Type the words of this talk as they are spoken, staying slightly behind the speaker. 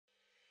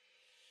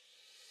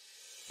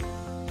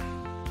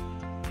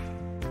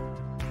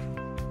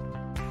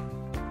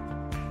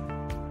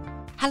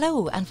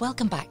Hello and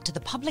welcome back to the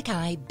Public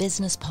Eye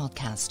Business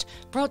Podcast,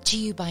 brought to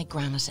you by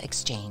Granite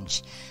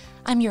Exchange.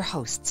 I'm your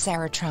host,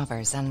 Sarah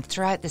Travers, and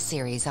throughout the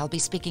series I'll be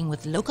speaking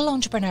with local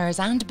entrepreneurs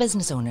and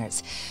business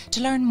owners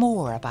to learn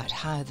more about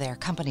how their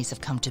companies have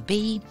come to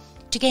be,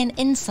 to gain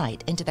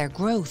insight into their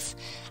growth,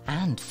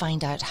 and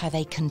find out how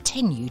they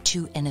continue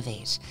to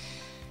innovate.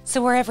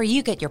 So wherever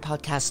you get your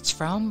podcasts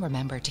from,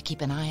 remember to keep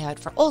an eye out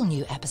for all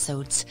new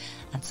episodes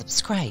and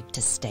subscribe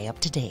to stay up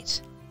to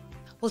date.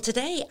 Well,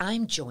 today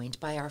I'm joined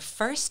by our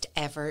first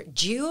ever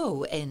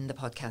duo in the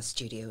podcast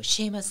studio,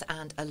 Seamus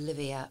and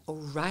Olivia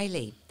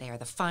O'Reilly. They are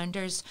the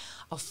founders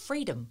of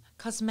Freedom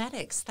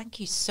Cosmetics.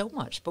 Thank you so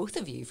much, both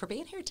of you, for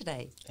being here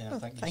today. Yeah,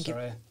 Thank you.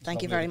 Sarah.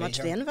 Thank you very much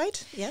for the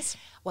invite. Yes.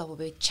 Well, we'll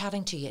be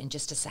chatting to you in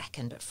just a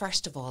second. But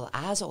first of all,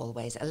 as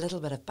always, a little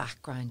bit of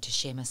background to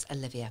Seamus,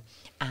 Olivia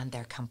and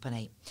their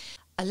company.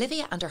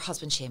 Olivia and her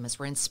husband Seamus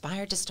were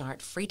inspired to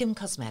start Freedom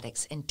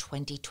Cosmetics in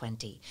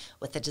 2020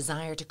 with the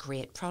desire to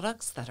create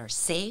products that are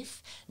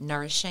safe,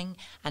 nourishing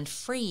and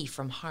free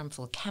from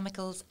harmful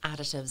chemicals,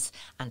 additives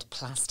and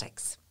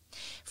plastics.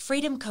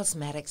 Freedom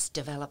Cosmetics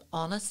develop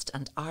honest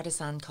and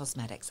artisan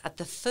cosmetics at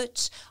the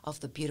foot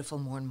of the beautiful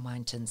Mourne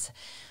Mountains.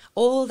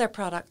 All their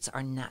products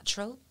are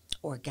natural,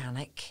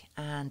 organic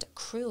and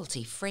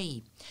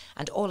cruelty-free.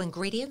 And all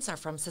ingredients are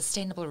from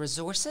sustainable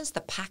resources.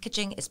 The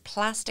packaging is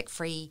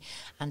plastic-free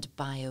and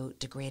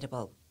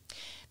biodegradable.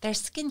 Their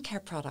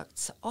skincare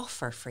products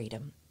offer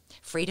freedom.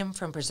 Freedom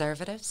from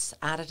preservatives,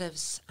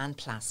 additives and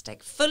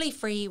plastic. Fully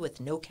free with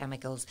no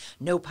chemicals,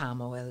 no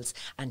palm oils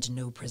and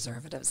no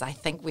preservatives. I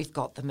think we've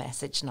got the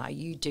message now.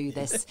 You do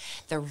this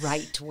the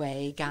right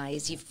way,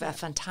 guys. You've a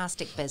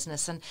fantastic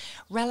business and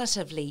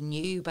relatively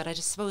new, but I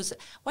just suppose,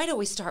 why don't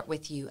we start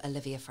with you,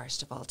 Olivia,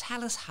 first of all.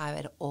 Tell us how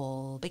it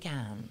all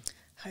began.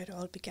 How it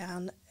all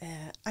began.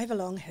 I have a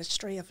long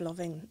history of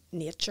loving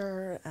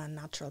nature and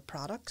natural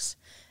products.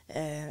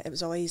 It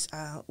was always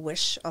a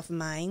wish of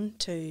mine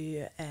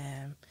to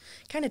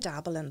kind of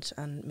dabble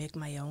and make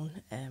my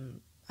own.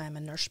 I'm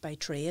a nurse by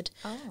trade,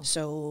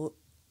 so,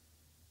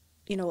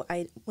 you know,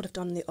 I would have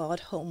done the odd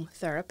home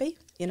therapy,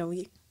 you know,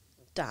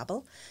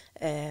 dabble,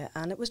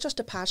 and it was just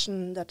a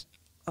passion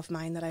of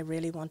mine that I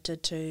really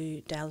wanted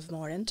to delve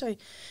more into.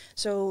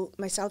 So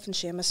myself and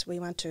Seamus, we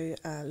went to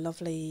a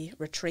lovely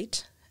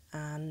retreat,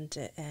 and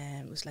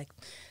it was like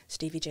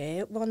Stevie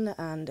J one,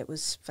 and it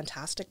was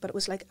fantastic, but it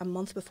was like a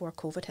month before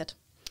COVID hit.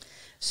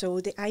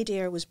 So the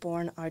idea was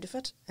born out of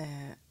it,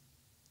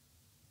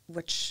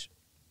 which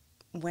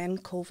when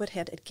COVID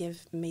hit, it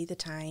gave me the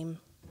time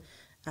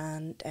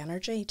and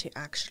energy to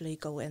actually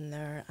go in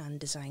there and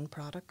design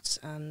products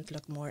and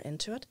look more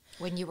into it.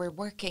 When you were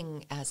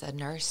working as a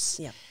nurse,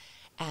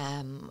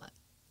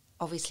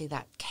 obviously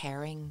that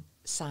caring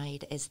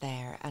side is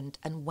there, and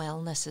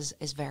wellness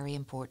is very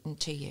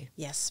important to you.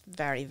 Yes,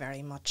 very,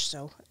 very much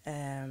so.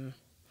 I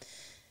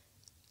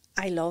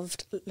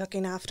loved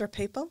looking after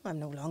people. I'm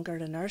no longer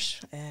a nurse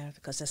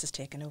because this has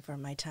taken over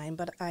my time,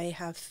 but I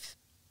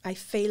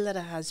feel that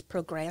it has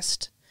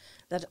progressed,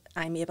 that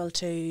I'm able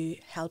to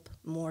help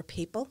more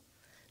people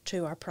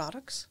through our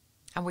products.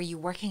 And were you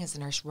working as a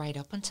nurse right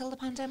up until the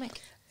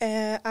pandemic?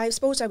 I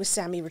suppose I was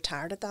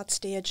semi-retired at that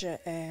stage.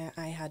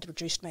 I had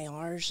reduced my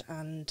hours,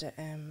 and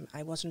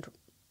I wasn't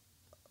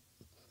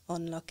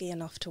unlucky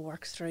enough to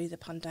work through the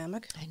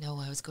pandemic. I know,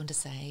 I was going to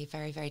say,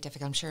 very, very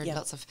difficult. I'm sure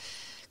lots of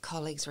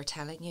colleagues were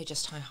telling you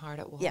just how hard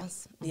it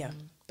was. Yeah.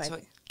 So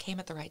it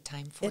came at the right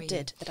time for you. It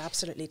did. It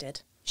absolutely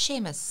did.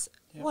 Seamus,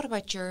 what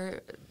about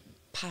your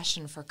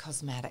passion for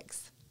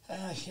cosmetics?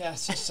 I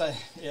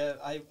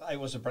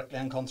was a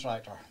bricklaying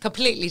contractor.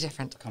 Completely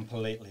different.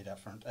 Completely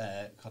different.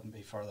 Couldn't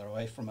be further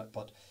away from it.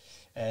 But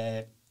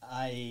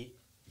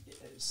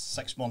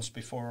 6 months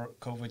before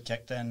COVID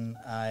kicked in,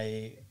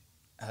 I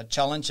had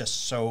challenges,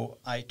 so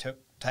I took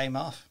time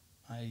off.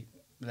 I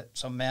let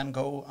some men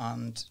go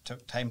and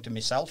took time to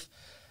myself,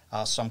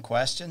 asked some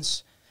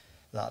questions.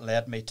 That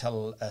led me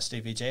till a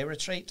Stevie J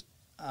retreat,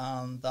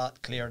 and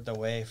that cleared the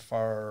way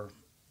for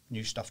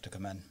new stuff to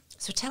come in.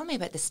 So tell me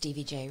about the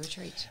Stevie J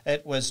retreat.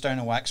 It was down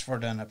in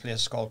Wexford in a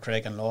place called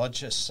Craig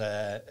Lodge. It's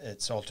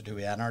all to do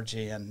with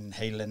energy and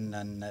healing,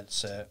 and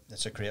it's a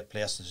great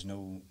place. There's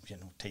no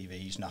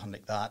TVs, nothing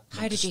like that.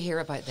 How did you hear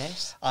about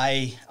this?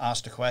 I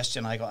asked a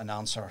question, I got an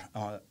answer,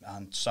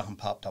 and something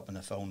popped up on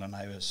the phone, and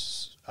I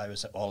was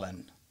all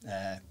in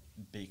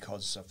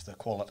because of the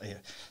quality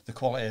of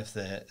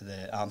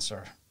the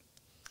answer.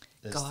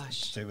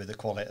 Is to do with the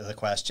quality of the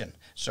question.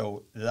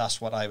 So that's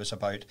what I was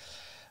about.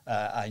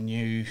 I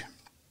knew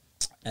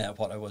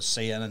what I was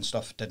seeing and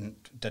stuff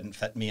didn't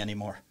fit me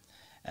anymore,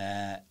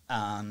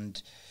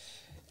 and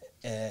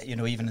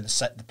even in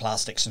the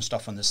plastics and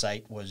stuff on the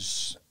site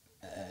was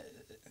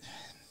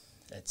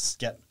it's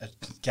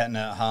getting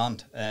out of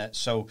hand.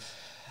 So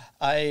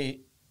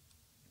I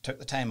took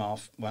the time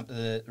off, went to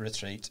the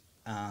retreat,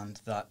 and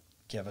that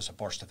gave us a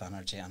burst of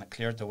energy, and it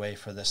cleared the way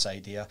for this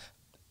idea.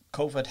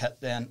 COVID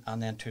hit then,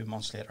 and then 2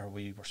 months later,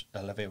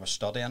 Olivia was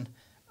studying.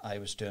 I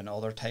was doing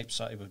other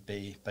types. I would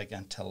be big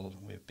until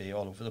we'd be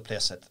all over the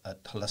place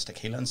at holistic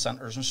healing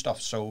centres and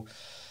stuff. So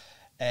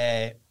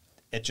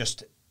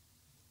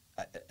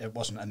it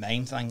wasn't a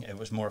main thing. It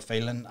was more a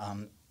feeling,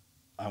 and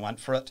I went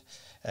for it.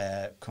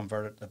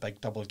 Converted a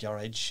big double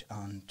garage,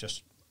 and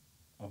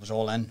I was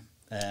all in.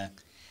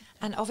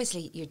 And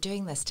obviously you're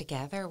doing this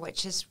together,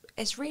 which is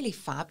really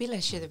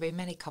fabulous. There'll be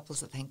many couples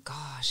that think,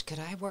 gosh, could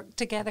I work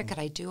together? Could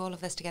I do all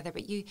of this together?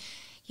 But you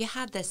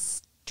had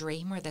this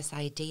dream or this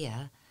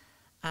idea,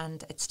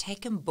 and it's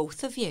taken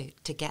both of you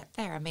to get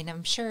there. I mean,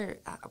 I'm sure,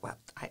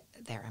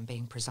 I'm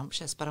being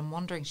presumptuous, but I'm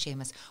wondering,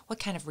 Seamus, what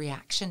kind of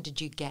reaction did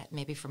you get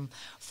maybe from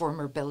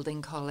former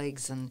building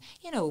colleagues and,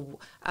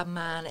 a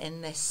man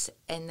in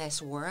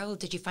this world?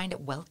 Did you find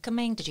it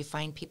welcoming? Did you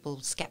find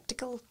people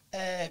sceptical?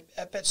 A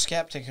bit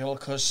sceptical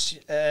because,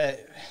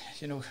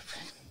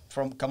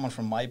 from coming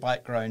from my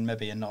background,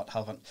 maybe, and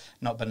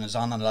not been as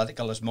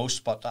analytical as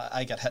most, but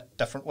I get hit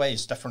different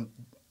ways, different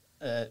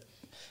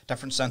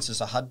senses.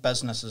 I had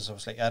businesses. I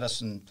was like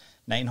Edison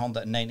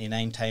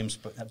 999 times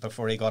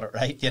before he got it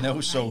right,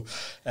 Right. So,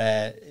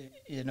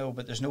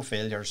 but there's no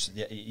failures.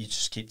 You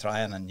just keep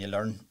trying and you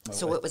learn.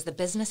 So it was the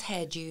business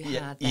head you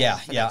had. Yeah,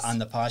 this. and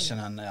the passion,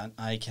 and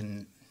I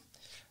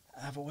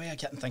have a way of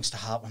getting things to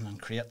happen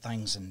and create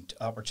things and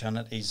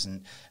opportunities,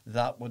 and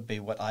that would be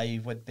what I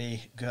would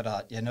be good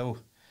at,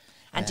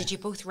 And did you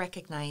both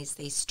recognise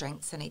these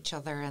strengths in each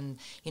other and,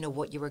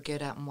 what you were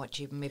good at and what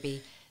you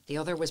maybe the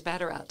other was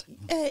better at?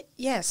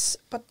 Yes,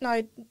 but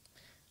now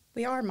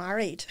we are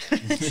married.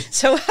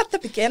 So at the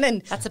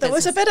beginning, there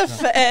was a bit of,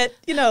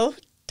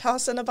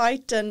 tossing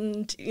about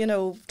and,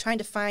 trying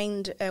to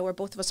find where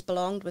both of us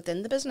belonged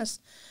within the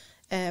business.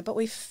 But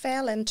we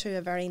fell into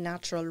a very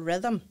natural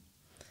rhythm,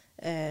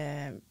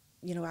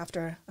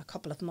 after a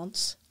couple of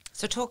months.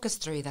 So talk us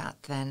through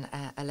that then,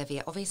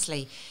 Olivia.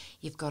 Obviously,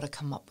 you've got to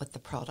come up with the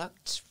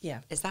product. Yeah.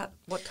 Is that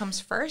what comes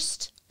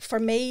first? For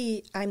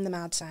me, I'm the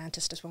mad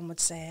scientist, as one would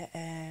say.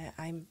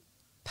 I'm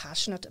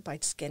passionate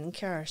about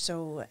skincare,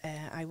 so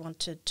I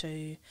wanted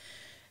to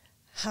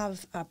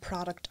have a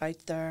product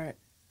out there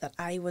that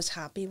I was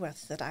happy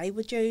with, that I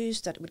would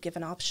use, that would give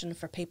an option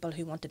for people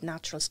who wanted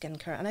natural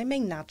skincare. And I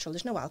mean natural,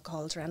 there's no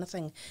alcohols or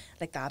anything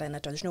like that in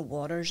it, or there's no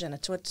waters in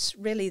it. So it's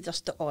really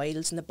just the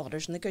oils and the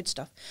butters and the good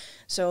stuff.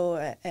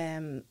 So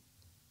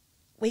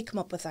we come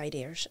up with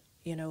ideas,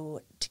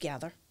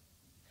 together.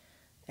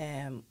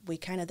 We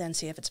kind of then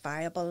see if it's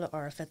viable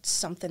or if it's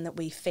something that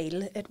we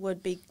feel it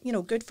would be,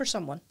 good for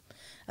someone.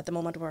 At the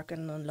moment,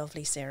 working on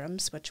Lovely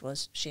Serums, which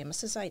was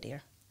Seamus's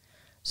idea.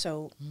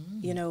 So,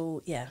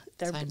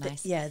 Sound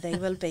nice. they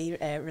will be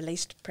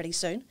released pretty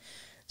soon.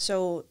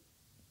 So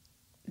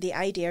the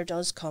idea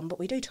does come, but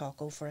we do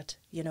talk over it,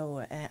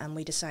 and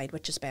we decide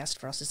which is best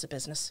for us as a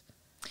business.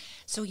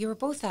 So you were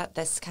both at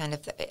this kind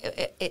of,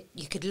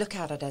 you could look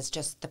at it as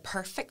just the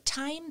perfect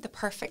time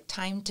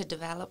to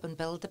develop and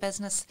build the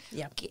business.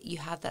 Yeah. You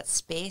had that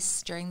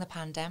space during the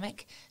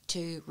pandemic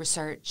to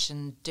research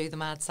and do the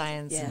mad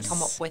science and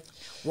come up with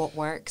what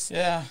works.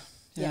 Yeah.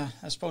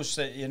 I suppose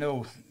that,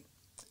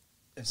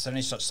 if there's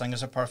any such thing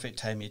as a perfect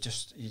time, you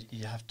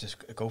have to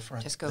go for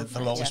it. Just go for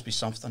There'll it, always yeah. be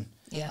something.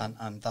 Yeah.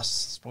 And I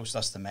suppose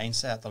that's the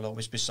mindset. There'll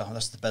always be something.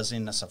 That's the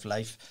busyness of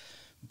life.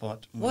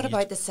 But what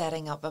about the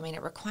setting up? I mean,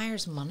 it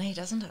requires money,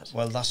 doesn't it?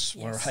 Well, that's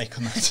where I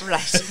come in.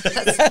 Right.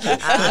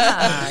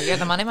 You're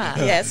the money man.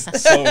 Yes.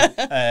 So,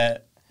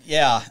 as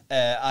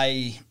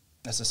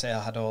I say,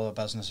 I had all the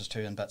businesses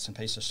too in bits and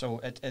pieces. So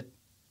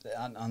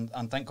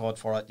and thank God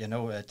for it.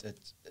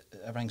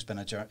 Everything's been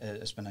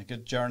it's been a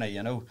good journey.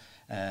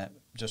 I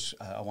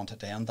wanted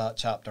to end that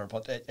chapter,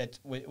 but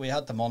we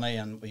had the money,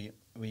 and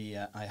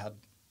I had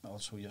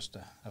also used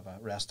to have a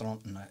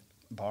restaurant and a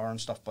bar and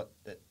stuff, but.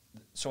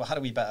 So I had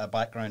a wee bit of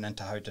background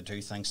into how to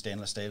do things,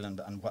 stainless steel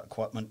and what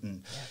equipment,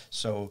 and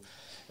so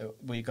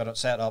we got it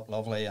set up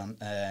lovely, and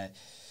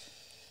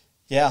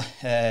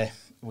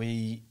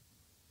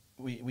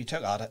we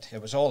took at it.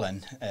 It was all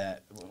in.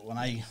 When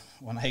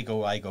I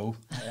go, I go.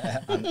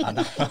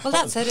 Well,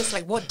 that's it. It's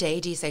like, what day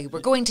do you say we're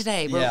going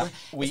today?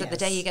 Is it the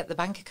day you get the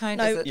bank account?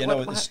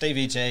 Now,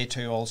 Stevie J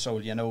too. Also,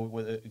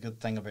 with a good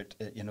thing about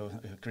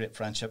a great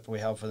friendship we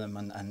have with them,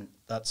 and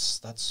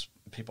that's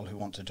people who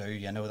want to do.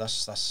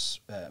 That's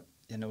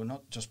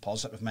not just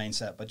positive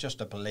mindset, but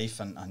just a belief,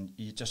 and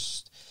it's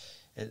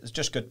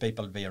just good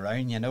people to be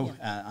around.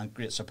 And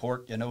great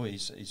support.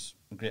 He's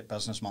a great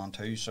businessman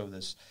too. So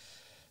there's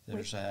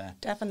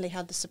definitely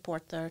had the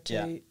support there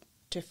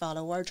to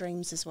follow our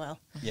dreams as well.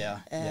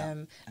 Yeah.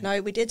 Now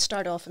we did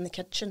start off in the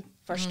kitchen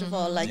first of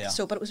all, but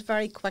it was a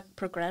very quick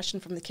progression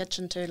from the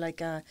kitchen to like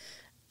a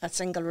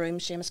single room.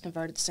 Seamus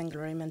converted the single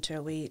room into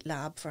a wee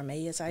lab for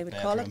me, as I would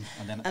call it.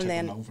 And then it took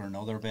him over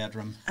another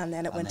bedroom. And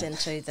then it went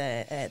into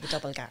the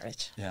double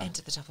garage. Yeah.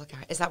 Into the double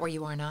garage. Is that where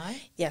you are now?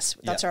 Yes,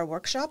 that's our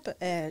workshop.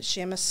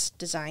 Seamus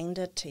designed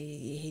it.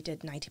 He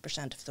did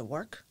 90% of the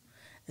work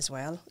as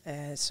well.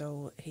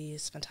 So he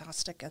is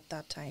fantastic at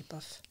that type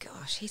of...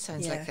 Gosh, he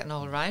sounds like an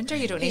all-rounder.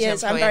 You don't need he to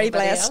is. employ I'm very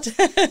anybody blessed.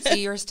 else. So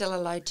you're still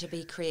allowed to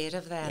be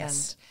creative then.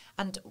 Yes.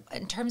 And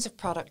in terms of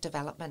product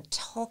development,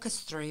 talk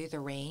us through the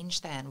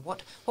range then.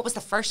 What was the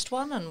first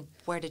one and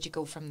where did you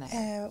go from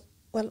there?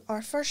 Well,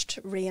 our first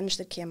range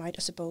that came out,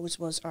 I suppose,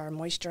 was our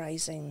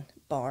moisturising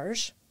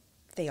bars.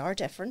 They are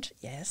different,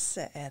 yes,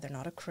 they're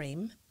not a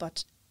cream,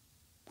 but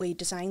we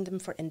designed them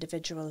for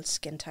individual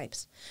skin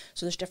types.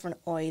 So there's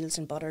different oils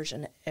and butters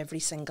in every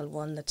single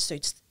one that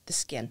suits the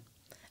skin,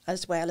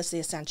 as well as the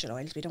essential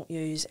oils. We don't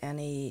use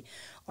any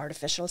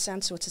artificial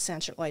scent, so it's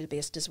essential oil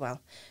based as well.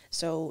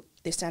 So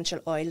the essential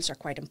oils are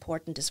quite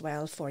important as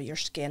well for your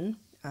skin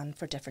and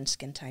for different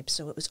skin types.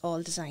 So it was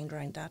all designed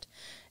around that.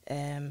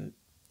 I'm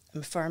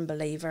a firm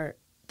believer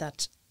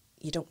that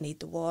you don't need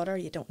the water,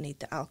 you don't need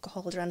the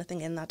alcohol or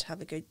anything in that to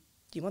have a good,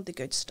 you want the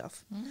good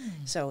stuff.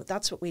 So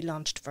that's what we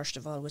launched first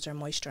of all, was our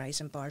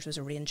moisturising bars, was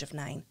a range of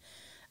 9.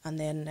 And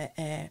then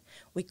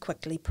we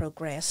quickly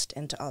progressed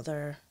into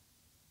other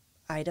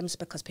items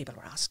because people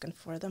were asking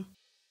for them.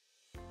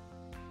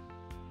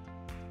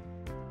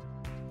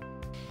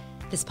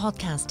 This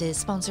podcast is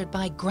sponsored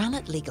by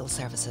Granite Legal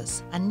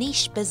Services, a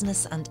niche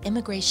business and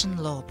immigration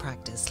law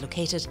practice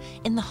located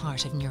in the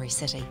heart of Newry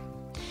City.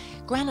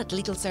 Granite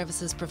Legal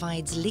Services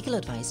provides legal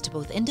advice to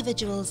both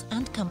individuals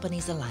and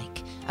companies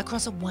alike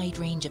across a wide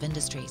range of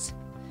industries,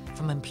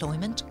 from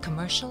employment,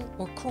 commercial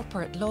or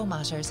corporate law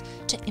matters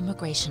to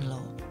immigration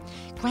law.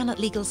 Granite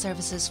Legal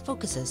Services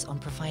focuses on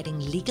providing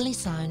legally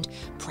sound,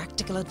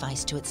 practical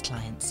advice to its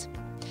clients.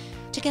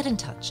 To get in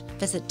touch,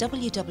 visit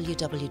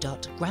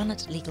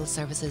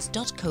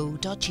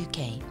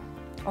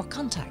www.granitelegalservices.co.uk or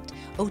contact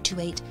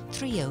 028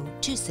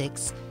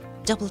 3026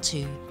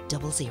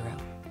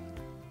 2200.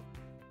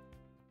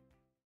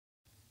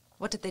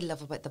 What did they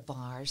love about the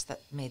bars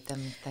that made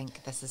them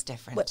think this is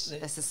different? Well,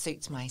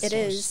 suits my It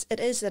stores?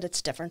 is that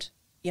it's different.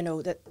 You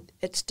know, that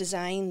it's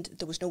designed,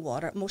 there was no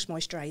water. Most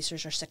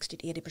moisturisers are 60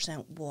 to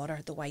 80%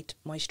 water, the white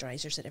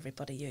moisturisers that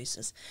everybody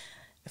uses.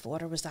 If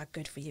water was that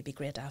good for you, it'd be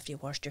great after you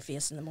washed your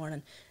face in the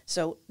morning.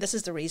 So this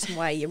is the reason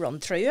why you run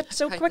through it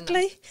so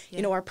quickly. Yeah.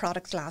 You know, our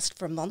products last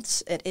for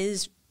months. It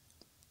is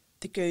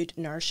the good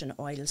nourishing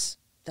oils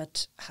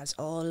that has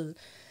all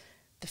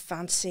the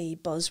fancy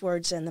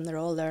buzzwords in them. They're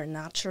all there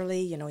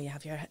naturally. You know, you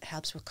have your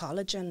helps with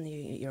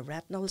collagen, your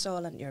retinol's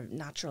all, and your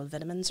natural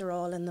vitamins are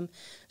all in them.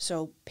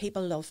 So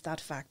people love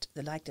that fact.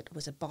 They liked it. It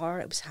was a bar.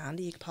 It was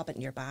handy. You could pop it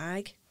in your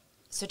bag.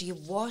 So do you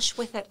wash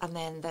with it and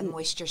then the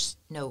moisture?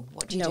 No,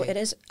 what do you do? No, it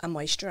is a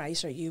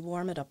moisturiser. You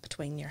warm it up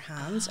between your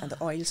hands and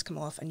the oils come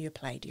off and you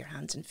apply to your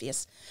hands and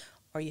face,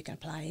 or you can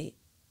apply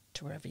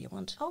to wherever you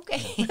want.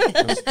 Okay.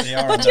 They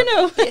are But you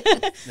know.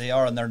 they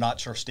are in their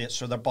natural state.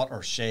 So they're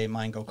butter, shea,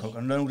 mango,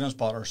 coconut. No one's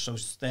butter, so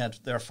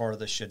therefore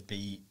they should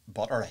be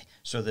buttery.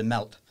 So they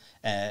melt.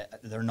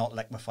 They're not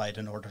liquefied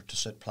in order to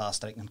suit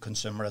plastic and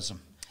consumerism.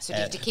 So do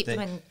you have to keep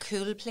them in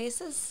cool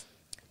places?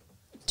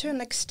 To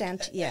an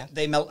extent, yeah.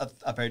 They melt at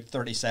about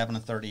 37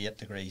 and 38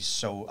 degrees.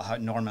 So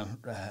normal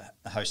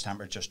house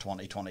temperature is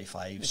 20,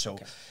 25. So,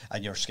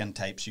 and your skin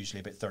type's usually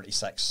about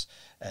 36.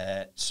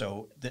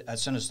 So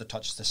as soon as they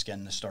touch the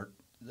skin, they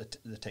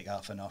take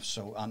off enough.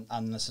 So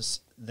and this is,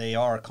 they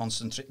are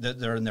concentrate.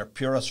 They're in their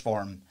purest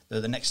form.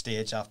 They're the next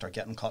stage after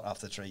getting cut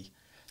off the tree.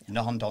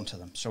 Nothing done to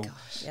them. So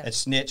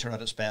it's nature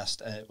at its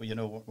best. You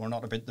know, we're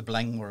not about the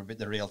bling, we're about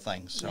the real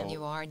thing. So and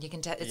you are, and you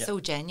can tell it's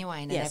so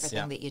genuine in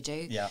everything that you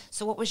do. Yeah.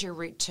 So what was your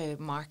route to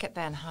market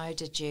then? How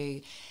did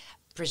you,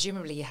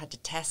 presumably you had to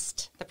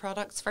test the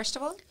products first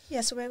of all?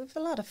 Yeah, so we have a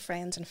lot of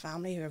friends and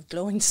family who have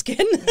glowing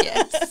skin.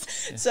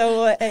 Yes.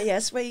 So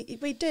yes, we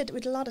did. We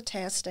did a lot of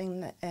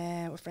testing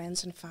with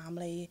friends and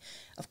family.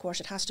 Of course,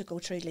 it has to go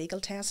through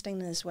legal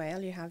testing as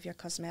well. You have your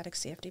cosmetic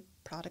safety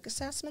product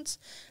assessments.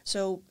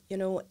 So, you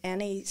know,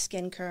 any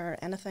skincare,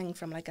 anything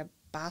from like a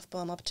bath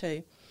bomb up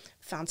to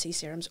fancy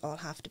serums all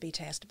have to be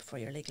tested before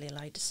you're legally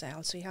allowed to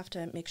sell. So you have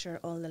to make sure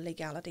all the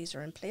legalities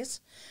are in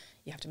place.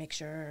 You have to make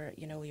sure,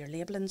 you know, your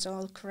labelling's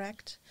all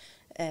correct.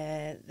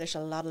 There's a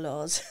lot of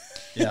laws.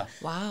 Yeah.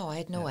 Wow, I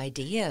had no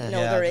idea.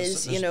 No, there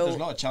is, you know. There's a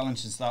lot of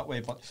challenges that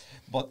way, but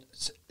I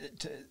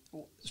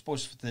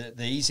suppose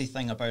the easy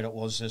thing about it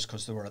is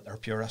because they were at their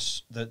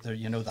purest.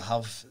 You know, they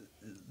have.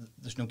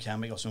 There's no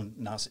chemicals, no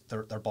nasty.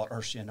 They're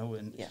butters, you know,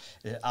 and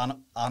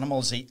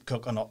animals eat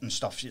coconut and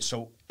stuff.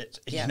 So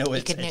you know,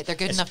 they're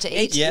good enough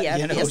to eat. Yeah,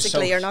 you know,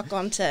 basically, you're not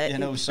going to. You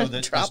know, so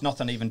there's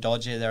nothing even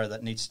dodgy there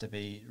that needs to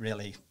be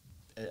really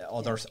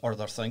other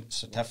things,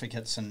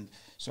 certificates, and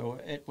so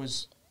it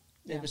was.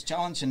 It was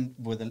challenging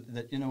with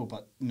you know,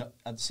 but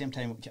at the same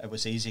time it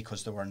was easy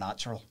because they were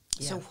natural.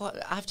 Yeah. So what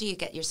after you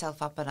get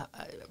yourself up and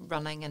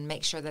running and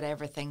make sure that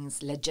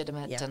everything's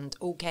legitimate and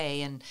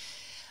okay and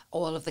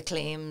all of the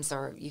claims,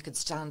 or you could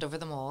stand over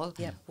them all.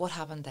 Yeah. What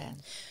happened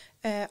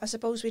then? I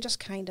suppose we just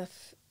kind of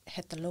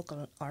hit the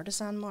local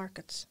artisan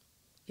markets.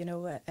 You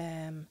know,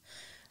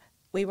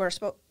 we were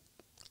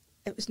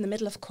it was in the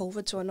middle of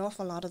COVID, so an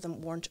awful lot of them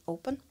weren't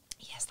open.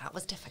 Yes, that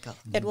was difficult.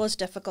 It was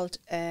difficult.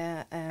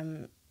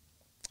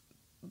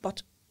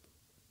 But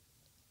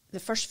the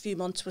first few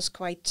months was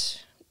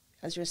quite,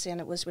 as you were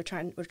saying,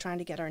 we're trying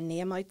to get our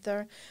name out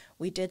there.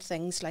 We did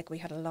things like we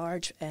had a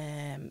large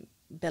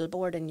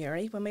billboard in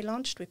Newry when we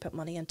launched. We put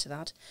money into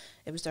that.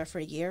 It was there for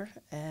a year.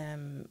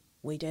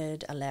 We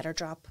did a letter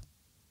drop.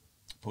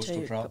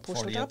 Postal drop,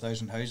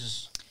 48,000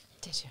 houses.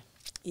 Did you?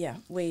 Yeah,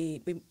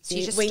 So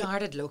you just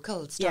started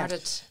local, and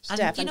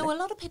definitely. you know, a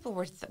lot of people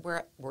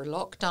were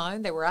locked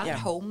down. They were at Yeah.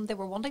 home. They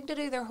were wanting to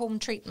do their home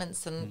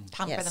treatments and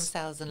pamper Yes.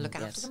 themselves and look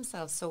after Yes.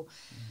 themselves. So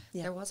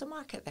Yeah. there was a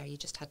market there. You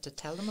just had to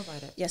tell them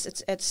about it. Yes,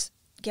 it's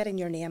getting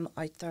your name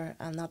out there,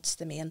 and that's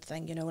the main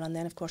thing, you know. And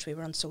then, of course, we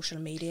were on social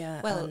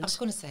media. Well, and I was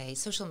going to say,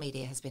 social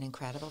media has been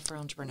incredible for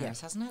entrepreneurs,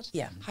 Yeah. hasn't it?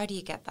 Yeah. How do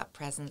you get that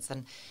presence,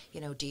 and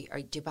you know, do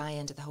you buy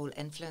into the whole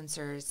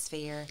influencer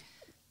sphere?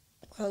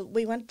 Well,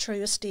 we went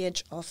through a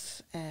stage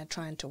of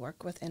trying to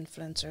work with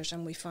influencers,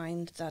 and we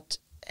found that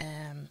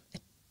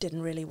it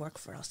didn't really work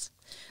for us.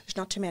 There's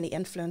not too many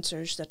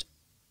influencers that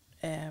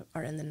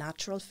are in the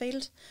natural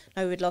field.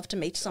 Now, we'd love to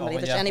meet somebody.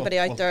 If there's anybody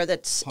out there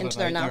that's into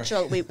their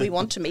natural, we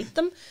want to meet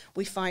them.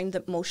 We find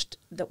that most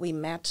that we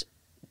met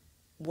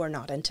were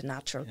not into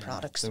natural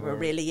products. They were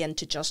really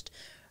into just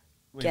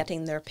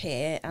getting their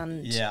pay.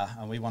 And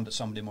and we wanted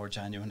somebody more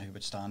genuine who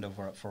would stand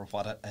over it for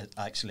what it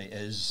actually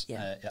is,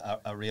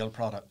 a real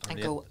product.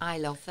 And go, I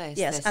love this.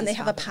 Yes, this and they is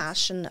have fabulous. a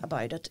passion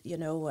about it, you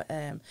know,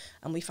 and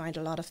we find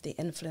a lot of the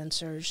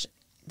influencers,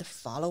 the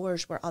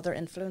followers were other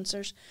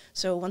influencers.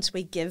 So once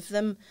we give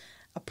them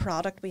a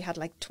product, we had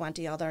like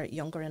 20 other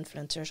younger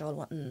influencers all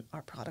wanting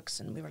our products,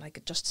 and we were like,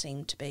 it just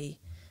seemed to be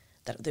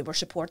that they were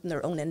supporting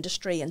their own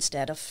industry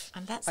instead of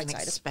And that's outside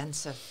an of.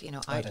 expensive, you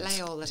know, outlay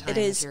all the time It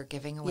is. if you're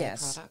giving away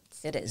Yes,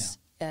 products. it is.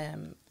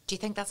 Do you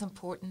think that's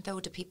important though?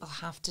 Do people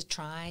have to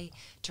try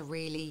to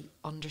really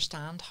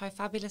understand how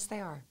fabulous they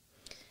are?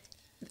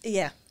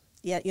 Yeah,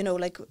 you know,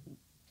 like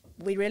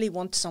we really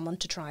want someone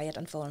to try it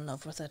and fall in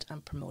love with it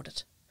and promote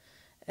it.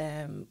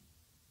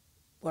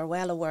 We're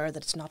well aware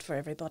that it's not for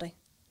everybody.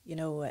 You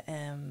know,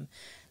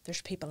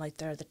 there's people out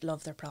there that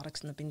love their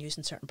products and they've been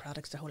using certain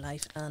products their whole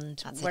life,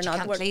 and That's we're it, you not.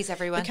 can't please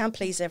everyone. We can't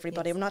please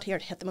everybody. Yes. We're not here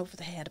to hit them over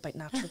the head about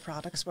natural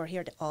products. We're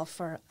here to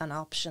offer an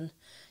option.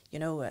 You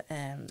know,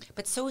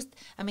 But so,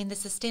 I mean, the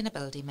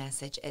sustainability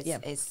message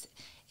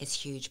is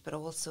huge, but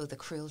also the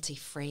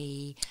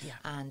cruelty-free. Yeah.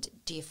 And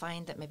do you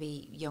find that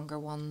maybe younger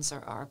ones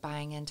are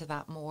buying into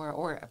that more,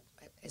 or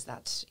is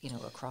that, you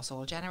know, across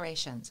all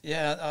generations?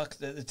 Yeah,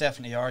 they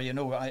definitely are. You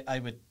know, I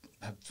would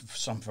have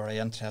some very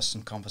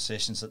interesting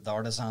conversations at the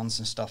artisans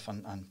and stuff,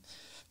 and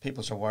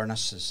people's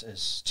awareness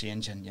is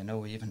changing. You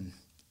know, even,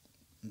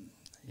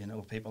 you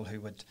know, people who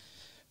would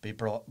be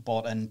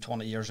bought in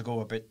 20 years ago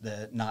about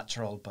the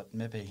natural, but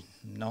maybe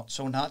not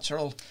so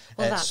natural.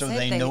 Well, So that's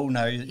it. they know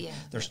now, Yeah.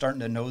 they're starting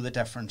to know the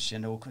difference, you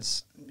know,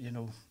 because, you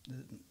know,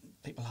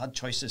 people had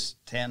choices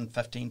 10,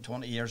 15,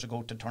 20 years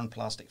ago to turn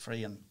plastic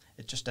free, and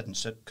it just didn't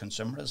suit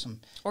consumerism.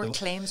 Or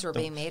claims were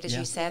being made, as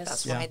you said.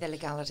 That's why the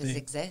legalities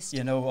exist.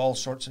 You know, all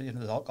sorts of, you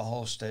know, the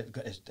alcohol,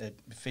 it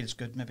feels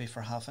good maybe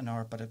for half an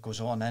hour, but it goes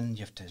on in,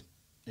 you have to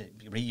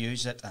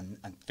reuse it and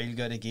feel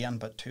good again,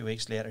 but 2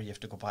 weeks later you have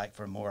to go back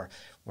for more,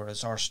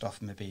 whereas our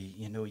stuff maybe,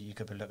 you know, you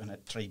could be looking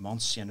at 3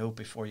 months, you know,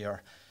 before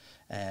you're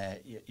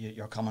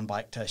coming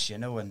back to us, you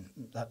know, and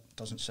that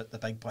doesn't suit the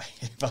big boy.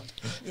 But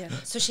yeah.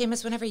 So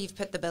Seamus, whenever you've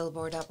put the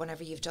billboard up,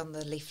 whenever you've done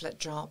the leaflet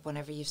drop,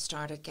 whenever you've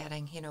started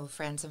getting, you know,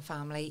 friends and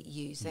family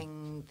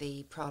using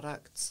the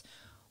products,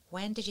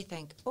 when did you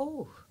think,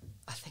 oh,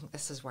 I think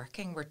this is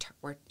working?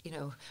 We're you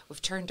know,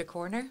 we've turned a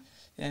corner.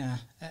 yeah,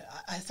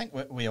 I think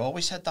we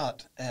always had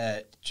that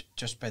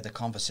just by the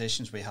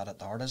conversations we had at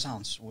the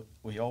artisans.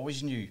 We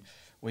always knew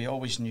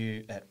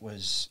it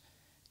was.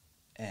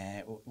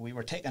 We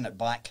were taking it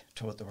back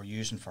to what they were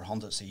using for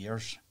hundreds of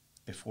years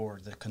before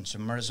the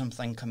consumerism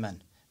thing come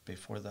in,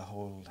 before the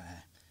whole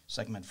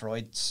Sigmund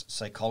Freud's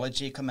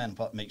psychology come in,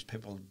 what makes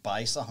people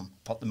buy something,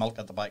 put the milk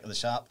at the back of the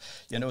shop,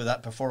 you know,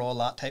 that before all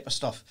that type of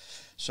stuff.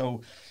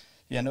 So,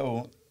 you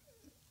know,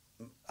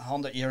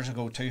 100 years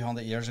ago,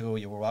 200 years ago,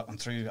 you were walking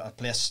through a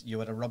place, you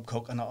would have rubbed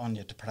coconut on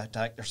you to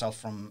protect yourself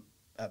from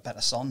a bit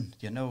of sun,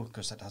 you know,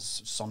 because it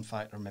has sun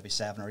factor maybe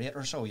 7 or 8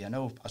 or so, you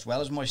know, as well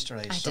as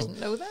moisturise. I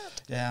didn't know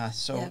that. Yeah,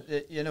 so,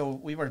 you know,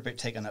 we were about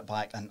taking it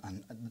back,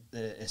 and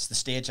it's the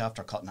stage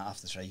after cutting it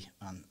off the tree,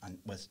 and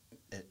with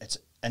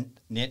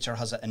nature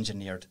has it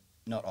engineered,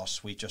 not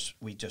us. We just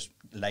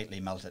lightly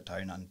melt it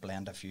down and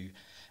blend a few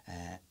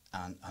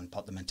and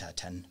put them into a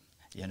tin,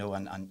 you know,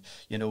 and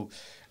you know,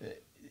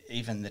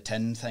 even the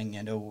tin thing,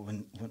 you know,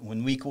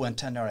 when we go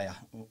into an area,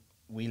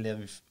 we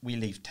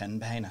leave tin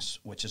behind us,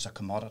 which is a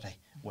commodity,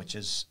 which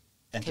is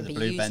into the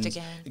blue bins.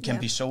 It can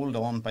be sold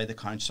on by the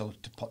council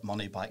to put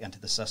money back into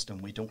the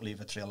system. We don't leave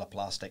a trail of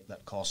plastic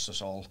that costs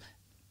us all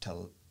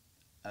till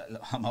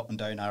I'm up and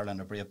down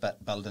Ireland a brave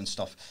bit building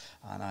stuff,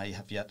 and I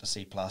have yet to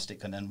see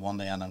plastic going in one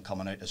end and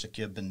coming out as a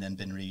cube and then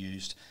being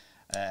reused.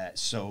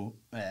 So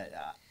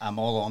I'm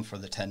all on for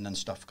the tin and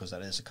stuff because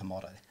it is a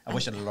commodity. I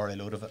wish I had a lorry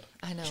load of it.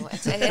 I know,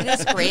 it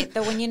is great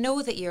though when you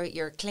know that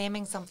you're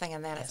claiming something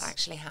and then it's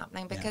actually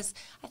happening, because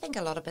I think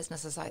a lot of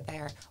businesses out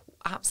there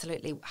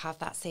absolutely have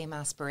that same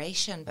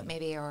aspiration, but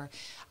maybe are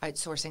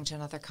outsourcing to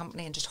another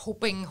company and just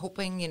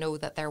hoping, you know,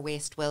 that their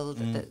waste will,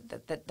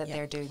 that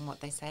they're doing what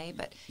they say.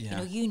 But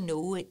you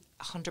know it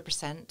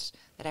 100%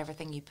 that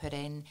everything you put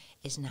in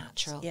is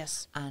natural.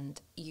 Yes.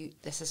 And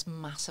this is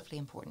massively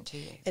important to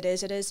you. It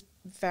is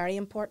very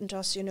important to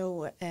us, you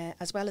know,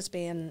 as well as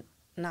being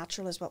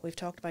natural as what we've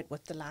talked about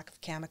with the lack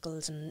of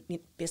chemicals and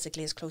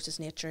basically as close as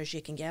nature as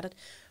you can get it.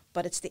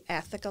 But it's the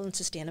ethical and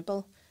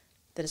sustainable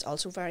that is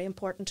also very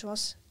important to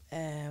us.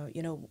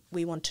 You know,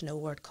 we want to know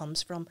where it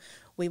comes from.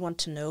 We want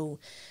to know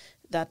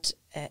that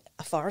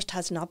a forest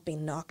has not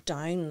been knocked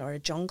down or a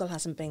jungle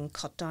hasn't been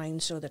cut down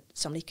so that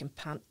somebody can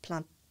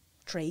plant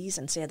trees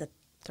and say that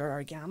they're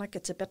organic.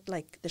 It's a bit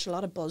like there's a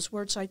lot of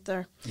buzzwords out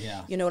there.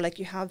 Yeah. You know, like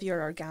you have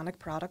your organic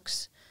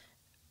products,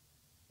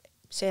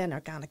 say an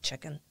organic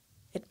chicken.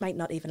 It might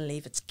not even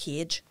leave its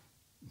cage,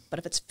 but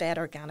if it's fed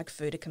organic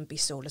food, it can be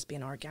sold as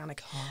being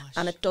organic. Gosh.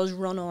 And it does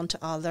run on to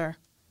other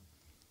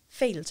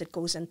fields. It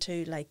goes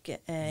into like,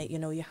 you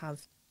know, you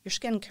have your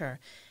skincare.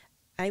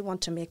 I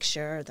want to make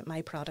sure that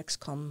my products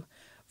come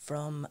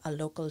from a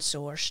local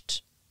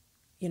sourced,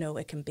 you know,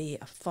 it can be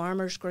a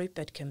farmers group,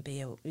 it can be,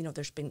 you know,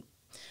 there's been,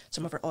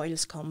 some of our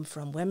oils come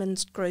from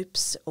women's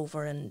groups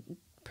over in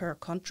poor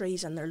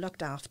countries and they're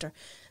looked after.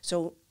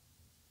 So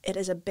it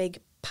is a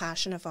big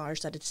passion of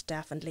ours that it's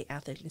definitely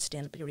ethically and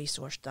sustainably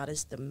resourced. That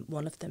is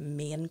one of the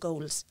main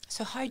goals.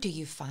 So how do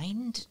you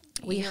find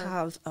We your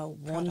have a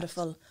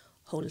wonderful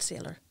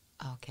wholesaler.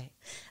 Okay.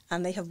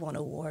 And they have won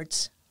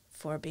awards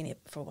for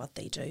for what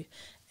they do,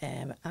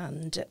 and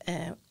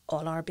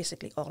all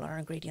our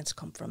ingredients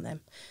come from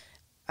them.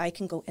 I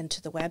can go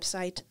into the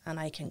website and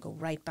I can go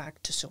right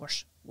back to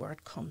source where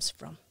it comes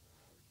from.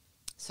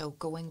 So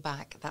going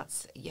back,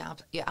 that's you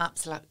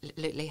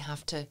absolutely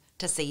have to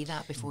see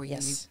that before you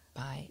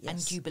buy, Yes.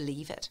 and you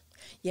believe it.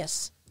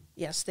 Yes,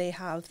 they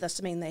have.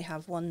 They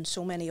have won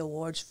so many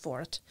awards for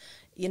it.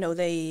 You know,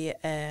 they.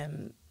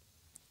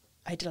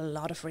 I did a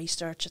lot of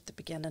research at the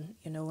beginning,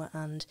 you know,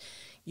 and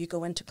you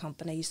go into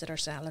companies that are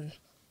selling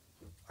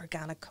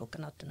organic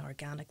coconut and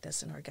organic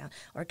this and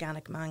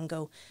organic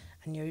mango,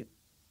 and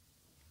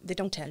they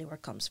don't tell you where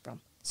it comes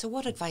from. So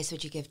what advice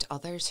would you give to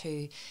others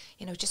who,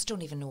 you know, just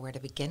don't even know where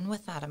to begin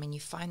with that? I mean, you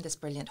found this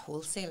brilliant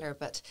wholesaler,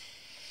 but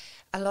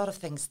a lot of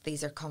things,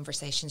 these are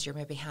conversations you're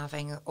maybe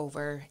having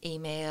over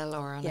email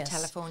or on a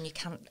telephone. You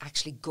can't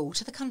actually go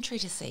to the country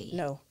to see.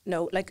 No.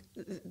 Like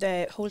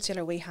the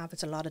wholesaler we have,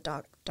 it's a lot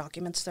of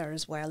documents there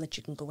as well that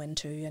you can go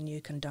into and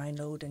you can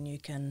download and you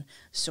can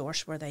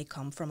source where they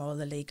come from, all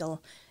the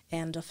legal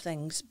end of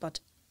things. But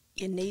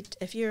you need,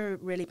 if you're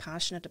really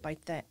passionate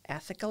about the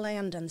ethical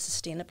end and the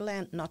sustainable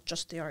end, not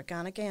just the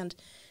organic end,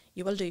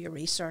 you will do your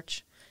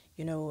research,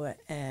 you know,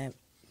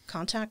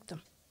 contact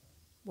them.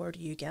 Where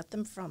do you get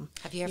them from?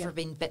 Have you ever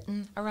been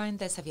bitten around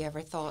this? Have you ever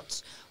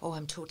thought, oh,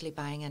 I'm totally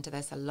buying into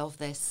this, I love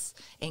this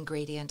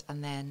ingredient,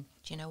 and then,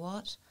 do you know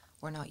what?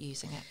 We're not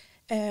using it.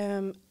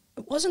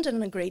 It wasn't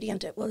an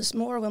ingredient, it was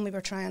more when we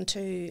were trying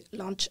to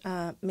launch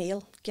a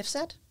meal gift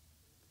set.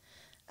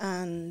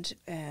 And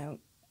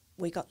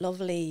we got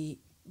lovely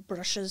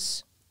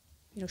brushes,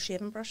 you know,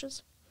 shaving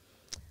brushes.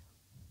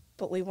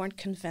 But we weren't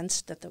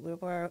convinced that they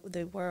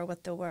were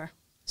what they were.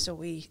 So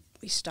we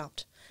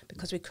stopped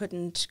because we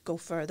couldn't go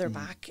further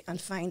back and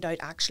find out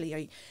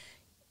actually,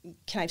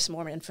 can I have some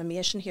more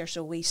information here?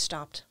 So we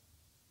stopped.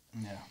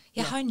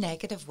 Yeah, how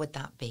negative would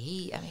that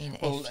be? I mean,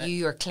 if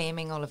you are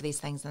claiming all of these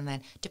things, and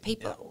then do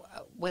people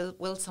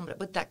will somebody,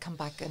 would that come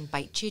back and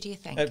bite you? Do you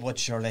think it would?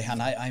 Surely,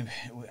 and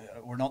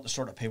we're not the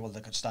sort of people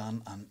that could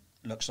stand and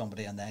look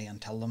somebody in the eye and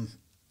tell them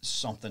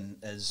something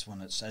is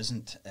when it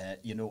isn't.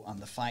 You know,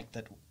 and the fact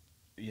that,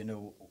 you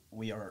know,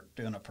 we are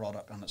doing a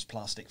product and it's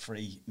plastic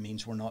free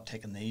means we're not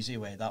taking the easy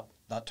way.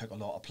 That took a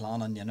lot of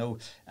planning, you know,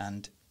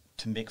 and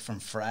to make from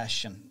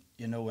fresh, and,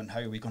 you know, and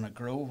how are we going to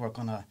grow? We're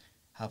going to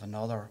have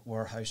another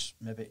warehouse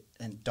maybe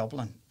in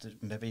Dublin,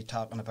 maybe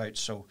talking about,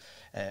 so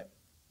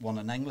one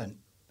in England,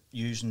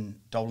 using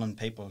Dublin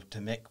people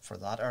to make for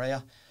that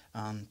area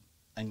and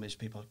English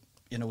people,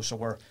 you know,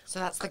 so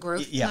that's the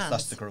growth yeah, plans.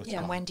 That's the growth plan.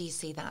 And when do you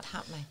see that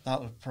happening?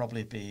 That'll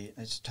probably be,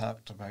 it's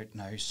talked about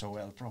now, so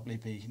it'll probably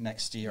be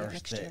next year. Yeah,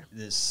 next year.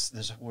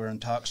 We're in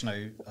talks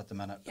now at the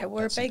minute. Yeah,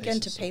 we're big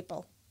into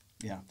people.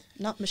 Yeah.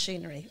 Not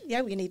machinery.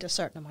 Yeah, we need a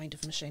certain amount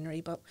of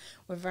machinery, but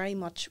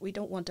we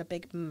don't want a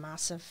big,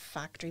 massive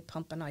factory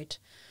pumping out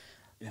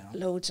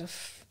loads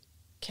of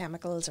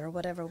chemicals or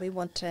whatever. We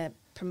want to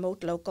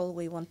promote local.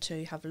 We want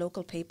to have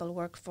local people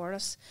work for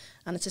us.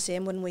 And it's the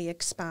same when we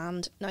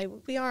expand. Now,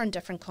 we are in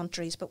different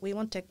countries, but we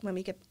want to, when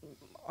we get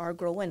our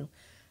growing,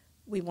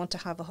 we want to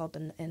have a hub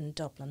in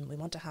Dublin. We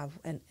want to have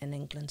in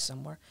England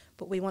somewhere,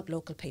 but we want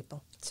local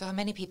people. So how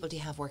many people do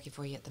you have working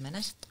for you at the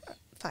minute?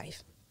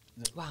 5.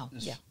 Wow.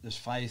 There's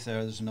 5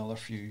 there. There's another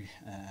few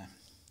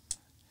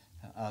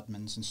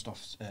admins and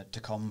stuff to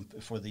come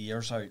before the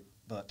year's out.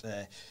 But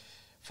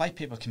 5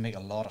 people can make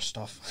a lot of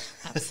stuff.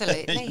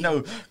 Absolutely. You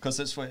know, because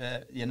it's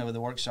you know, the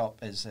workshop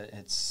is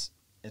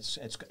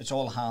it's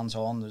all hands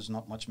on. There's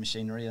not much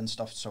machinery and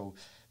stuff. So,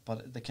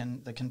 but they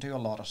can do a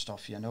lot of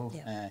stuff. You know.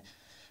 Yeah.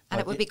 And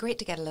it would be great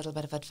to get a little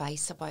bit of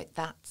advice about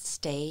that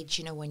stage,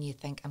 you know, when you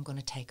think, I'm going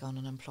to take on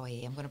an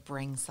employee, I'm going to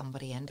bring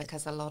somebody in,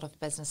 because a lot of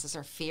businesses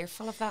are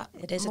fearful of that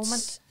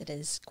moment. It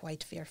is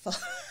quite fearful.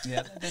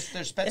 Yeah,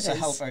 there's bits of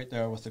help out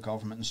there with the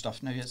government and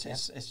stuff. Now,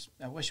 it's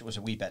I wish it was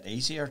a wee bit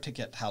easier to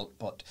get help,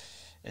 but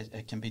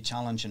it can be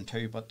challenging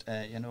too. But,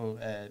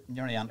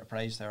 Newry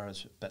Enterprise, there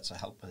is bits of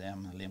help with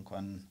them, Liam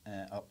Quinn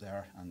up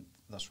there, and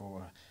that's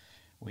where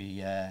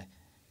he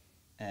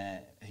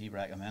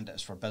recommended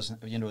us for business.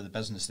 You know, the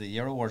Business of the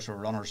Year Awards were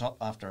runners up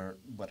after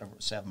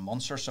 7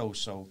 months or so.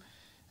 So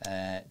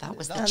that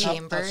was the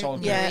Chamber,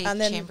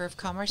 and then Chamber of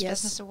Commerce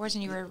Business Awards,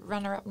 and you were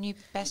runner up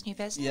best new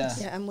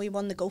business. Yeah, and we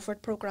won the Go For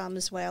It programme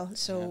as well.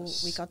 So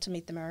we got to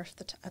meet the mayor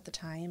at the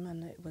time,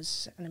 and it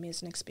was an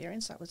amazing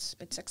experience. That was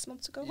about 6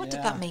 months ago. What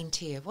did that mean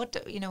to you?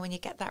 When you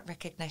get that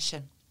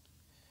recognition?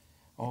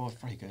 Oh,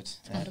 very good.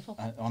 Wonderful.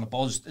 On a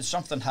buzz, there's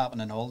something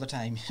happening all the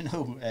time,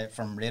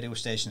 from radio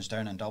stations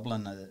down in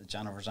Dublin,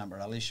 Jennifer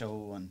Zamparelli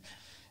show, and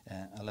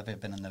Olivia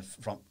been in the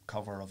front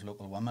cover of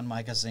Local Women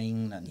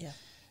magazine, and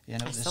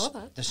I saw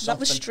that. That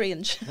was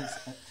strange. There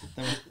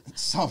was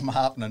something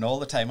happening all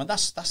the time, and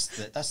that's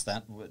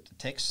that. It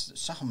takes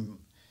something.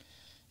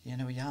 You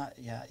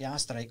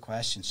ask the right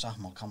question,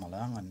 something will come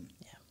along, and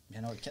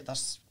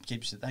that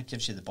gives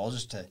you the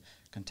buzz to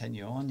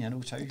continue on,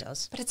 too. It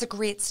does. But it's a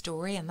great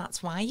story, and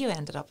that's why you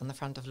ended up in the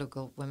front of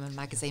Local Women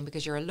magazine,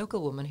 because you're a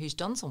local woman who's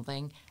done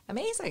something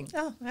amazing.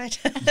 Oh, right.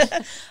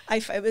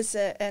 It was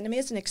an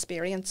amazing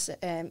experience.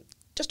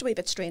 Just a wee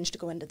bit strange to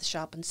go into the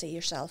shop and see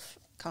yourself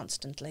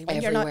constantly. When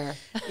everywhere.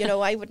 You're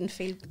not, I wouldn't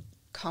feel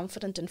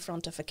confident in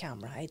front of a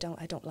camera. I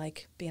don't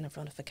like being in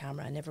front of a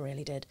camera. I never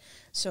really did.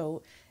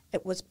 So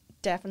it was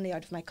definitely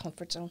out of my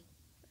comfort zone.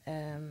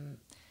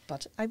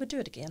 But I would do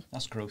it again.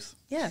 That's growth.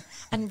 Yeah.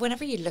 And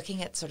whenever you're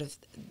looking at sort of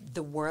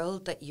the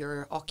world that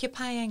you're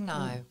occupying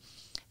now,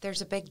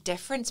 there's a big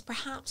difference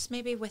perhaps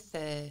maybe with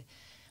the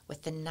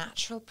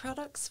natural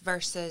products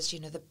versus,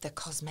 the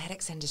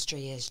cosmetics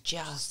industry is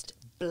just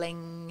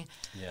bling,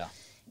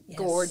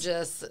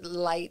 gorgeous,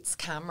 lights,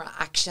 camera,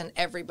 action,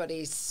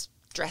 everybody's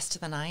dressed to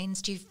the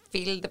nines. Do you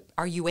feel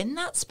are you in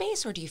that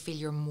space, or do you feel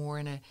you're more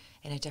in a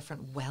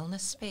different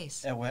wellness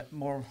space? More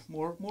wellness.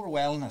 More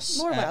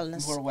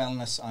wellness. More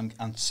wellness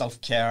and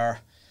self-care.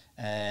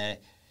 And,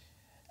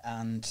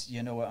 I'm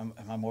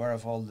aware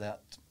of all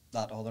that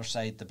other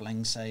side, the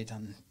bling side.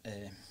 And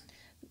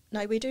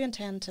now, we do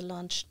intend to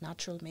launch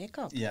natural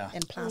makeup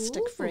in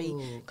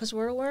plastic-free, because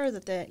we're aware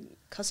that the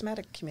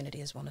cosmetic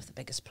community is one of the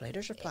biggest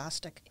polluters of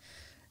plastic.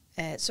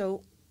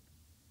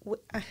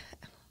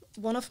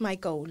 One of my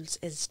goals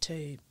is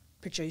to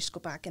go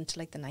back into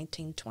like the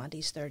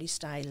 1920s, 30s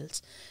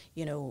styles,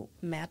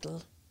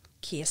 metal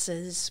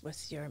cases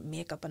with your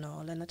makeup and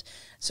all in it.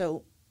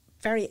 So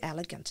very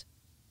elegant.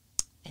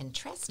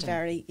 Interesting.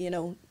 Very,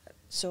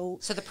 so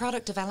the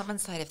product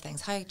development side of things,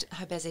 how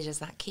busy does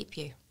that keep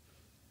you?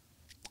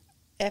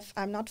 If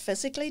I'm not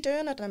physically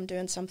doing it, I'm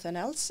doing something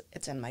else,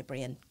 it's in my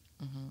brain.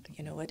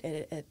 Mm-hmm.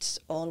 It's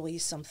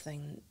always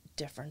something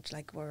different.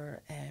 Like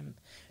we're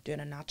doing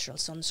a natural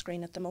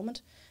sunscreen at the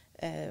moment,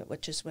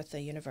 which is with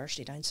the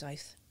university down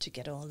south to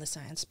get all the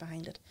science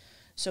behind it.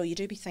 So you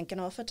do be thinking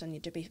of it, and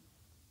you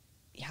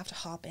have to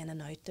hop in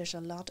and out. There's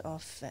a lot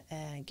of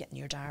getting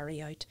your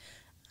diary out,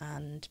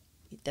 and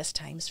this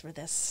time's for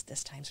this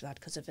time's for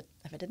that. Because if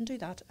I didn't do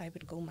that, I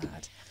would go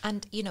mad.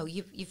 And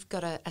you've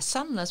got a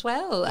son as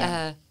well.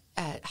 Yeah.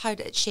 How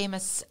did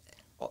Seamus,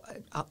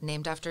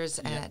 named after his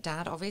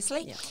dad,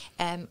 obviously.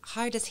 Yeah.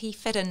 How does he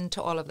fit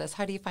into all of this?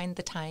 How do you find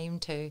the time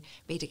to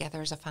be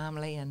together as a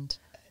family? And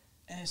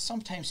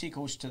sometimes he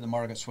goes to the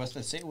markets with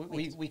us.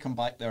 We come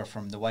back there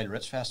from the Wild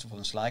Rich Festival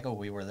in Sligo.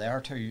 We were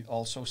there too,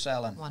 also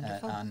selling.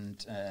 Wonderful.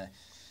 And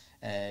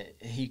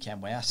he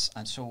came with us,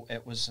 and so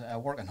it was a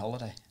working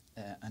holiday.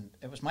 And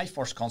it was my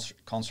first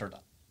concert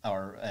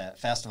or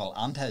festival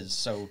and his,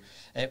 so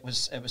it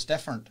was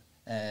different.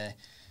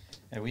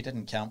 We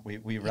didn't camp.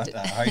 We rented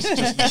a house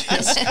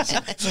just in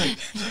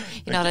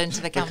case. You're not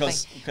into the camping.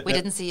 We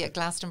didn't see you at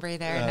Glastonbury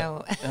there.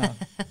 No.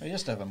 We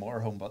used to have a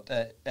motorhome, but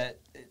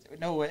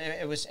no,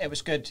 it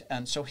was good.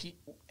 And so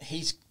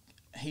he's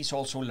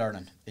also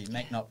learning. He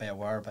might not be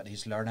aware, but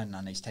he's learning,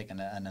 and he's taking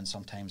it. And then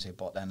sometimes he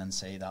butt in and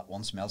say that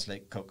one smells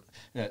like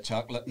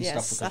chocolate and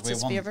stuff, because that's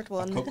his favourite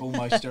one. Cocoa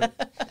moisture.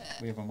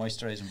 We have a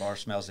moisturising bar,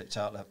 smells like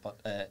chocolate. But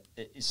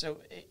so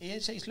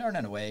he's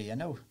learning away,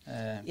 Now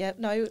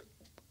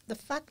the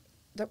fact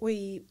that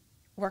we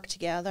work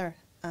together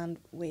and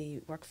we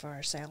work for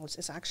ourselves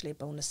is actually a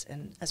bonus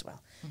as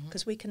well,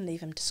 because we can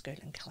leave him to school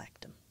and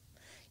collect him,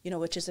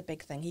 which is a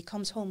big thing. He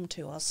comes home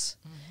to us.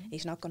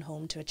 He's not going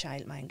home to a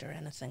childminder or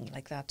anything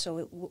like that.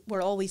 So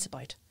we're always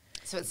about.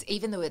 So it's,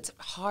 even though it's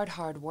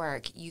hard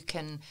work, you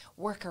can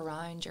work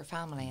around your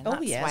family, and that's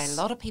why a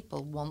lot of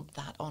people want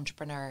that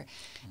entrepreneur,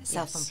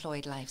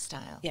 self-employed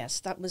lifestyle.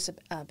 Yes, that was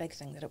a big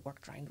thing that it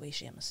worked around we,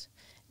 Seamus.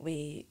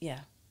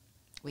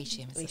 Wee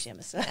Seamus. Wee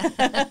Seamus.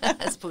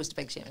 As opposed to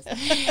big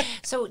Seamus.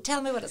 So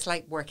tell me what it's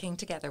like working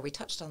together. We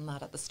touched on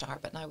that at the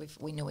start, but now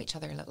we know each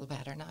other a little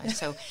better now.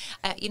 So,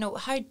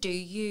 how do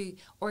you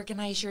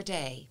organise your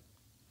day?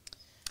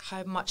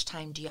 How much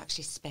time do you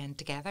actually spend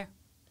together?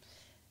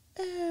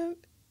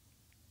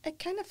 It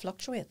kind of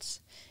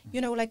fluctuates.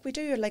 Like we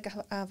do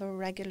have a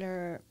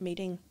regular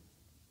meeting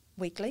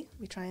weekly.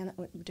 We try and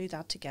we do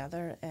that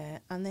together.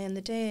 And then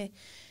the day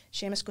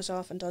Seamus goes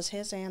off and does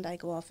his end, I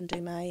go off and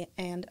do my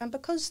end. And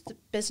because the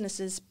business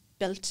is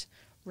built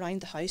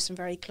round the house and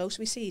very close,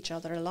 we see each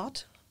other a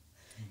lot.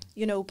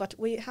 But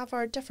we have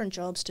our different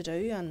jobs to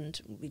do and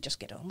we just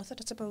get on with it,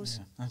 I suppose.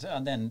 Yeah.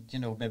 And then,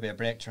 maybe a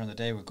break during the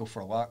day, we go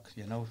for a walk,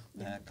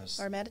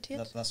 Or meditate.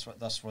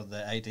 That's where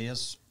the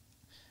ideas.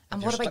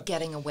 And what about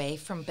getting away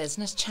from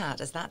business chat?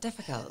 Is that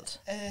difficult?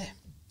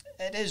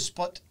 It is,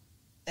 but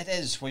it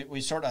is.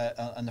 We sort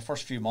of, in the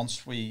first few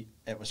months,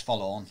 it was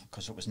full on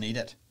because it was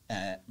needed.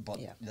 But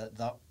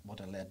that would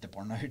have led to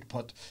burnout.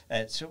 But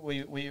so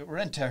we're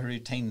into a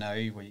routine now.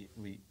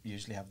 We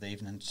usually have the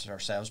evenings to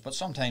ourselves, but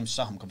sometimes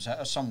something comes out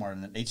of somewhere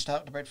and it needs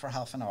talked about for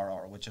half an hour,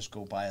 or it would just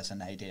go by as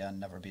an idea and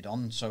never be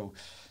done. So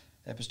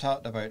it was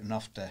talked about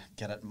enough to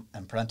get it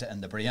imprinted in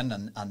the brain,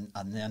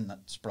 and then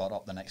it's brought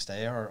up the next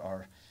day,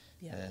 or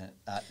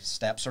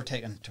steps are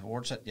taken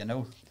towards it.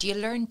 Do you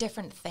learn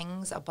different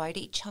things about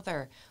each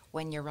other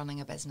when you're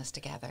running a business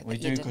together? We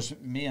do, because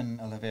me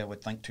and Olivia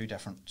would think two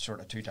different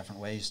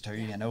ways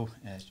too.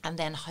 And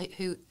then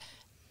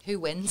who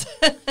wins?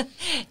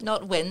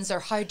 Not wins, or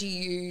how do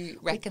you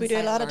reconcile? We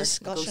do a lot of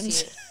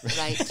discussions.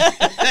 Right?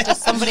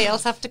 Does somebody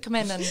else have to come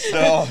in and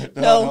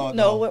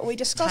No. We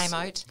discuss.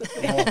 Time out.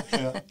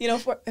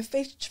 If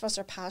each of us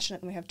are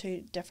passionate and we have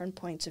two different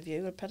points of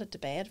view, we'll put it to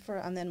bed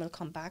and then we'll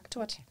come back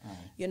to it.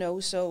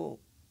 So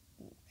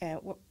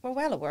we're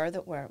well aware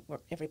that we're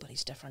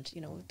everybody's different.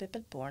 It'd be a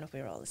bit boring if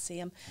we were all the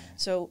same.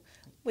 So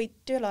we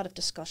do a lot of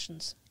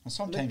discussions. And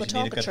sometimes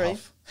you need a good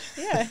huff.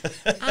 Yeah.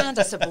 And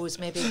I suppose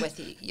maybe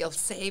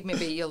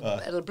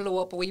it'll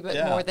blow up a wee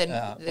bit more than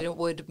it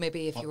would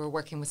maybe if you were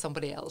working with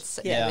somebody else.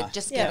 Yeah. It would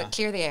just get it,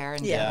 clear the air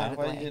and get it out of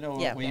the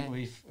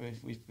way.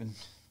 We've been.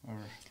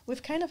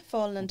 We've kind of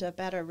fallen into a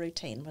better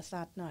routine with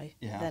that now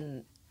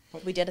than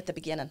we did at the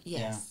beginning.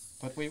 Yes.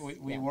 Yeah. But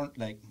we weren't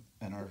like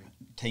in our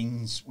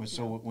teens,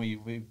 so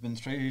we've been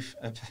through,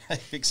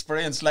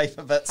 experienced life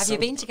a bit. Have you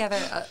been together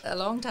a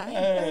long time?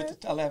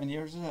 11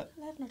 years, is it?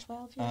 11 or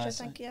 12 years,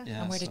 I think, yeah.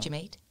 And where did you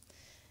meet?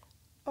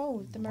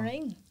 Oh, the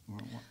Marine.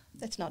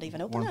 It's not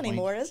even open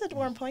anymore, is it?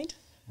 Warm Point.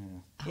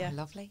 Yeah. Oh,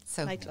 lovely.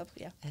 So nightclub,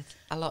 it's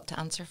a lot to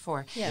answer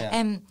for.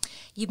 Yeah.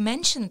 You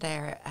mentioned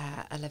there,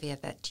 Olivia,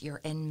 that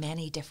you're in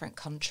many different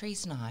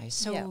countries now.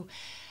 So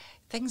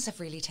things have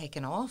really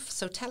taken off.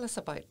 So tell us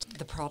about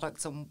the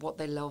products and what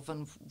they love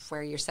and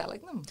where you're selling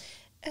them.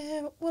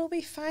 Well,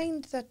 we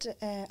find that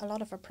a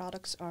lot of our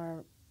products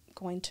are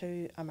going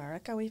to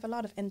America. We have a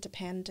lot of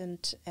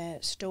independent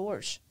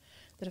stores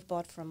that have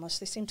bought from us.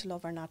 They seem to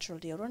love our natural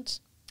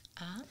deodorants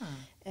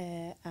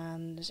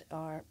and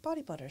our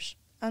body butters.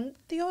 And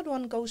the odd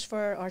one goes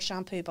for our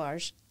shampoo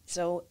bars.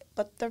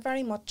 But they're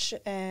very much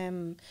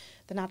the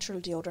natural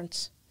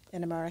deodorants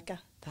in America.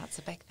 That's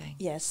a big thing.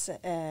 Yes.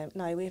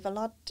 Now, we have a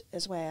lot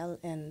as well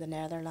in the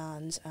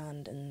Netherlands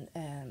and in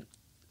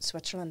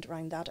Switzerland,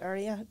 around that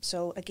area.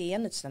 So,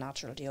 again, it's the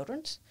natural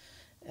deodorants.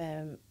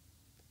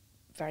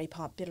 Very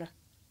popular.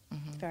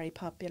 Mm-hmm. Very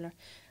popular.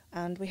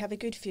 And we have a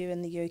good few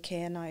in the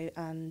UK now.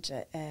 And,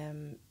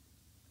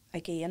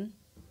 again,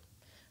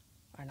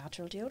 our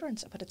natural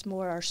deodorants. But it's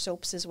more our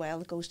soaps as well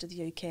that goes to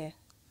the UK,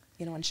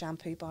 and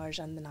shampoo bars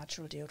and the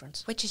natural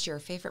deodorants. Which is your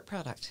favourite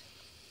product?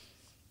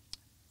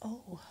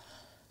 Oh,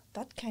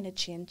 that kind of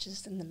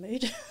changes in the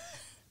mood.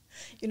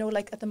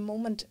 Like at the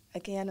moment,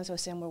 again, as I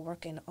was saying, we're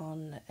working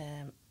on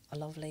a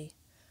lovely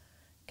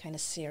kind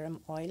of serum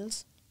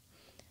oils.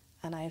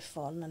 And I've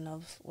fallen in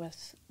love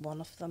with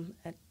one of them.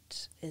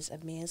 It is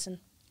amazing.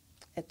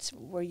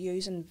 We're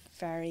using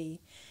very,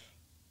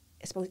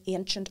 I suppose,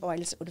 ancient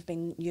oils that would have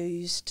been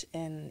used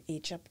in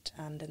Egypt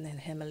and in the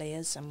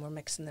Himalayas, and we're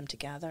mixing them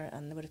together,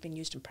 and they would have been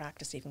used in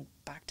practice even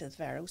back to the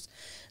pharaohs.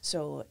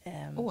 So,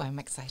 I'm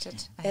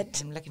excited.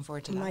 I'm looking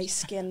forward to that. My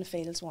skin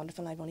feels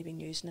wonderful. I've only been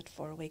using it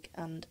for a week,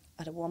 and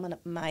at a woman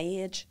at my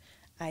age,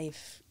 I'm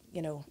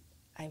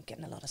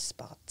getting a lot of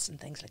spots and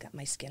things like that.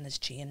 My skin has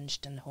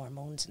changed and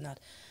hormones and that,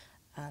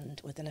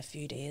 and within a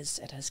few days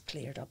it has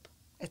cleared up.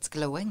 It's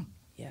glowing.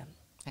 Yeah.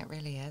 It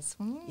really is.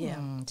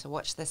 Yeah. So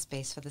watch this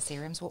space for the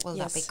serums. What will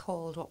that be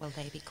called? What will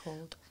they be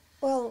called?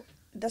 Well,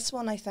 this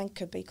one I think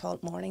could be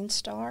called Morning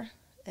Star,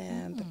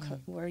 because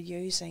we're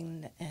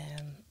using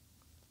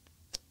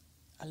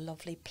a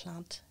lovely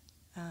plant.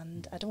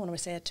 And I don't want to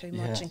say it too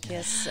much in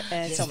case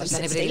someone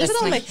steals it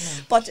on me. No.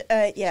 But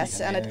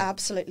yes, and it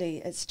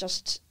absolutely,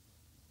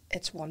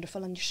 it's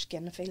wonderful, and your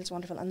skin feels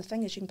wonderful. And the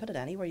thing is, you can put it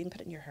anywhere. You can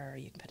put it in your hair,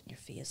 you can put it in your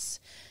face,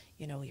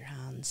 your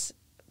hands,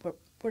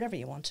 wherever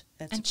you want.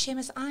 And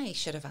Seamus, I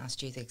should have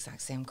asked you the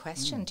exact same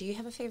question. Do you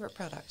have a favourite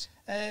product?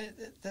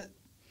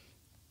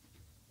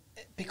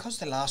 because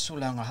they last so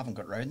long, I haven't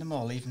got round them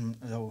all, even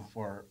though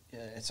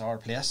it's our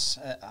place.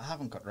 I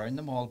haven't got round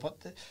them all, but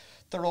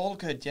they're all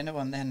good, you know.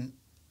 And then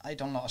I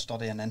done a lot of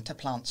studying into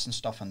plants and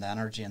stuff, and the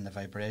energy and the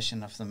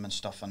vibration of them and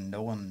stuff, and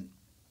knowing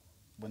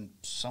when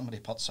somebody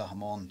puts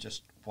them on,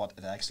 just what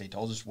it actually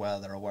does,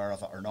 whether they're aware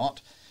of it or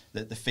not,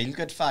 the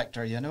feel-good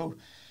factor, you know.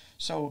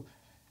 So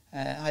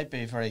I'd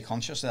be very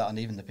conscious of that, and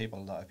even the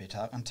people that I'd be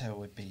talking to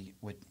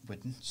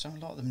wouldn't. So a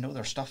lot of them know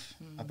their stuff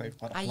about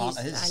what a plant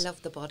is. I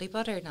love the body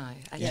butter now.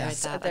 I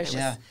Yes, tried that. there's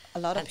and a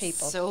lot of it's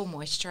people. so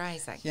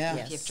moisturising. Yeah.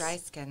 If you have dry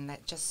skin,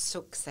 it just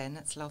soaks in.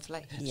 It's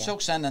lovely. It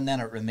soaks in, and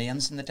then it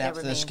remains in the depth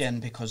of the remains. skin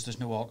because there's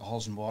no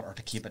alcohols and water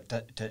to keep it.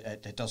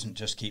 It doesn't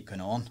just keep going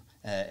on.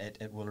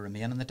 It will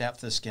remain in the depth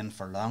of the skin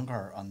for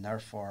longer, and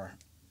therefore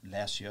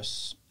less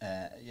use.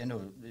 You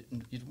know,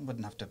 you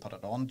wouldn't have to put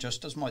it on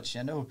just as much.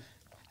 You know.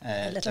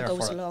 A little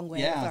goes a long way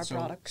with our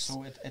products.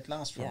 So it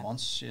lasts for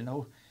months, you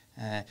know.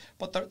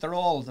 But they're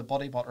all, the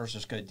body butters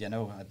is good, you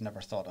know. I'd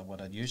never thought I would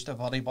have used a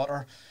body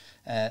butter,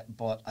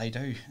 but I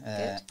do.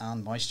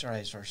 And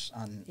moisturisers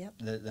and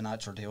the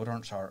natural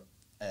deodorants are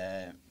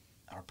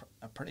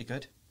pretty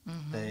good.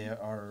 They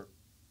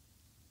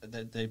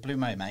blew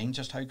my mind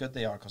just how good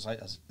they are, because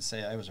as I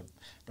say, I was a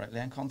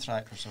bricklaying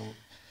contractor, so.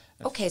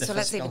 Okay, so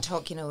let's even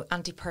talk, you know,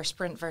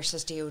 antiperspirant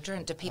versus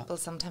deodorant. Do people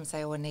sometimes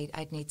say, oh,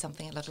 I'd need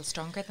something a little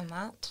stronger than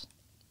that?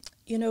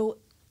 You know,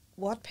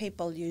 what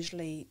people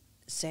usually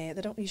say,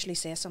 they don't usually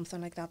say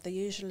something like that. They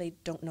usually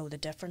don't know the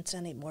difference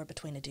anymore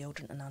between a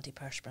deodorant and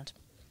antiperspirant.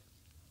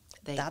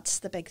 That's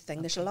the big thing.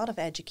 Okay. There's a lot of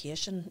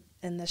education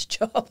in this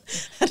job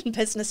and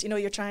business. You know,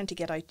 you're trying to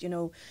get out, you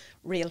know,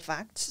 real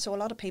facts. So a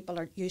lot of people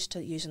are used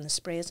to using the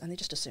sprays, and they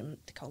just assume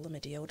they call them a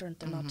deodorant.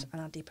 They're not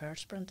an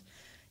antiperspirant.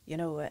 You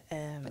know,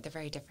 but they're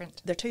very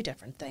different. They're two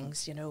different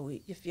things. You know,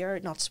 if you're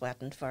not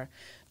sweating for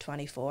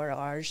 24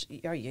 hours,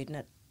 you're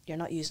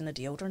not using a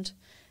deodorant.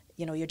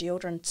 You know, your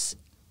deodorants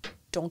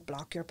don't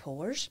block your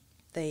pores.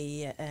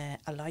 They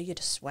allow you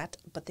to sweat,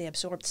 but they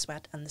absorb the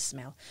sweat and the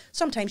smell.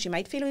 Sometimes you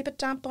might feel a wee bit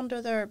damp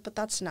under there, but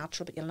that's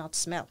natural. But you'll not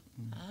smell.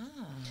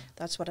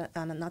 That's what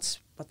and that's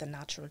what the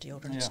natural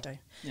deodorants do.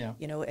 Yeah.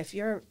 You know, if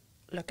you're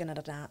looking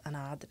at an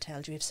ad that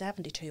tells you you have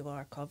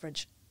 72-hour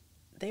coverage,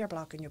 they are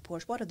blocking your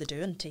pores. What are they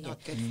doing to you?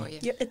 Not good for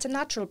you. It's a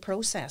natural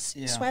process.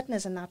 Yeah. Sweating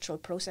is a natural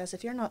process.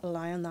 If you're not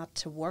allowing that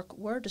to work,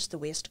 where does the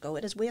waste go?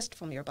 It is waste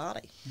from your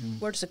body.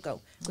 Where does it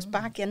go? It goes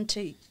back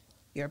into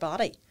your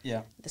body.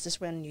 Yeah. This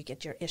is when you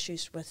get your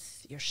issues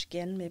with your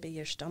skin, maybe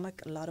your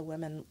stomach. A lot of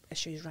women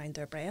issues around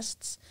their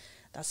breasts.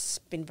 That's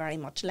been very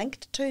much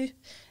linked to.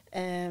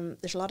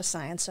 There's a lot of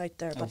science out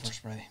there.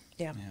 Overspray.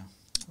 Yeah.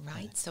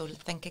 Right, so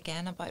think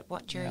again about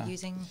what you're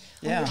using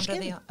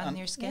on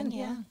your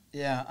skin.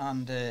 Yeah,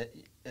 and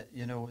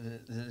you know,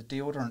 the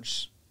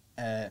deodorants,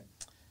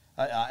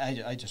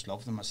 I just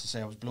love them. As I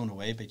say, I was blown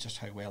away by just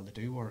how well they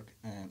do work.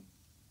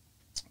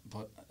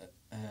 But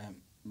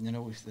you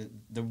know,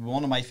 they're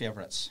one of my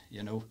favourites,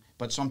 you know.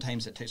 But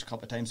sometimes it takes a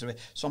couple of times away.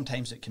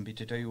 Sometimes it can be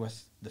to do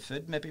with the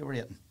food maybe we're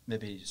eating,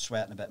 maybe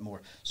sweating a bit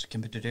more. So it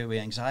can be to do with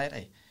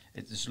anxiety.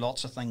 There's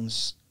lots of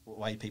things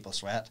why people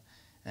sweat.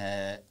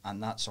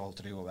 And that's all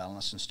to do with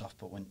wellness and stuff,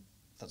 but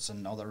that's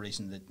another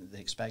reason that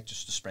they expect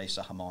just to spray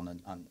something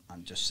on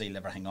and just seal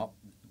everything up,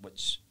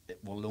 which it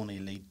will only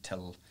lead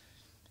till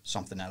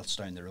something else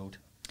down the road.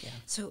 Yeah.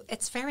 So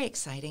it's very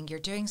exciting. You're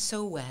doing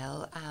so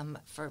well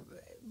for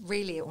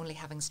really only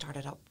having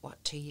started up,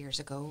 2 years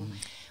ago.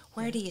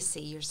 Where do you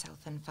see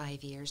yourself in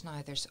 5 years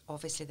now? There's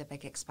obviously the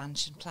big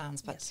expansion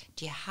plans, but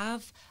do you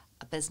have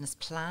a business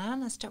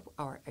plan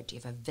or do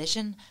you have a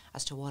vision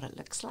as to what it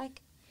looks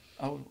like?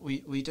 Oh,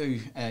 we do.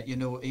 You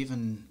know,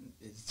 even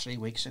 3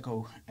 weeks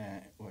ago,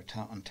 we were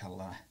talking to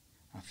a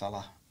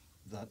fella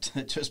that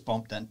just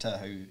bumped into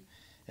who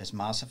is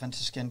massive into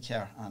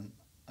skincare, and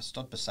I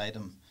stood beside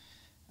him,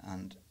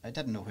 and I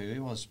didn't know who he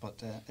was,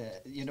 but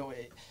you know,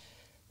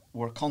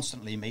 we're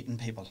constantly meeting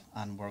people,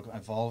 and we're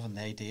evolving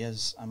the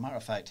ideas. As a matter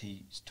of fact,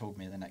 he told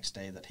me the next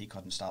day that he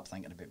couldn't stop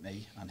thinking about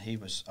me, and he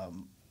was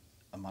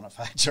a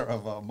manufacturer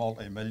of a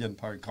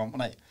multi-million-pound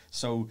company.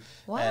 So,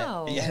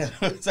 wow.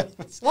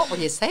 What were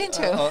you saying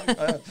to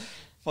him?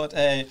 But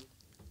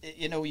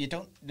you know, you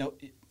don't know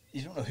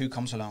who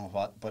comes along with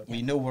what. But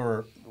we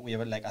know we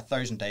have like a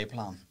 1,000-day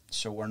plan,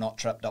 so we're not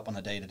tripped up on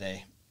a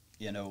day-to-day.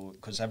 You know,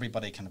 because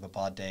everybody can have a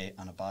bad day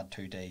and a bad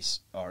 2 days,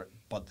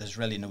 but there's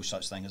really no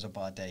such thing as a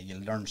bad day. You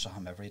learn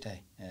something every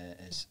day.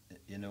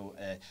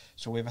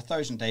 So we have a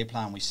 1,000-day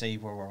plan. We see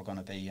where we're going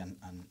to be and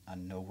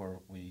know where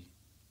we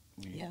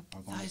are going to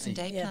be.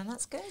 1,000-day plan,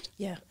 that's good.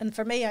 Yeah, and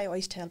for me, I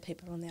always tell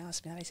people when they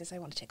ask me that, I says, I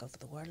want to take over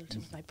the world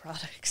with my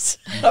products,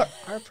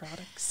 our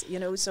products, you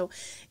know, so,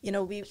 you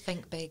know, we...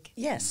 Think big.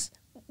 Yes,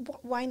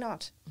 why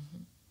not?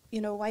 You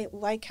know,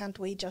 why can't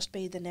we just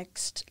be the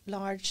next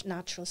large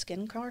natural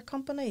skincare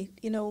company?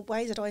 You know,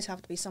 why does it always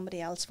have to be somebody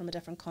else from a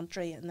different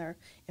country and they're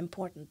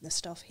importing the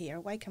stuff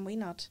here? Why can we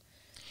not?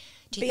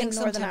 Do you think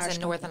sometimes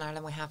in Northern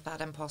Ireland we have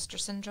that imposter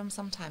syndrome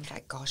sometimes,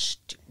 like, gosh,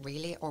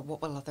 really? Or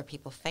what will other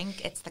people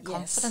think? It's the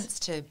confidence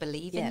to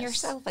believe in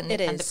yourself and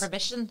the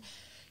permission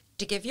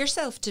to give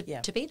yourself to Yeah.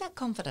 be that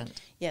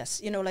confident.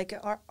 Yes, like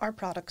our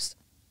products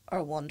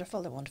are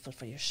wonderful. They're wonderful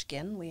for your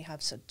skin. We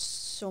have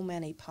so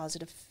many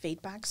positive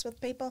feedbacks with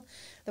people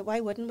that why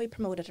wouldn't we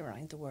promote it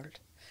around the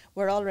world?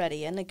 We're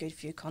already in a good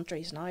few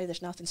countries now.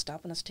 There's nothing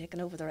stopping us taking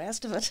over the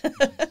rest of it.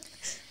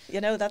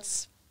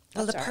 That's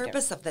Well, the our idea.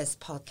 purpose of this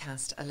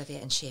podcast, Olivia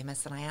and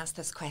Seamus, and I ask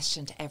this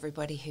question to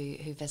everybody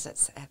who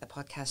visits the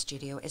podcast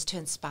studio, is to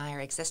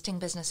inspire existing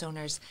business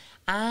owners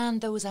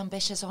and those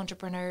ambitious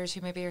entrepreneurs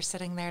who maybe are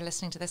sitting there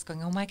listening to this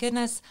going, oh my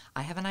goodness,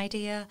 I have an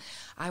idea.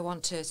 I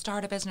want to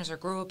start a business or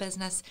grow a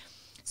business.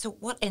 So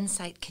what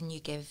insight can you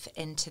give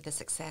into the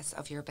success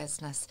of your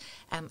business,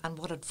 and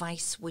what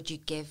advice would you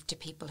give to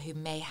people who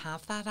may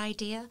have that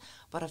idea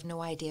but have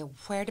no idea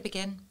where to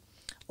begin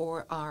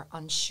or are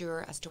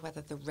unsure as to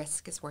whether the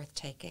risk is worth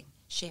taking?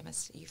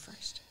 Seamus, you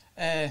first.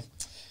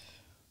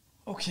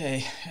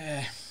 Okay.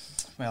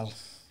 Well,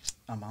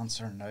 I'm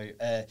answering now.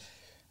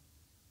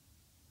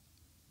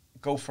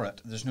 Go for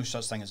it. There's no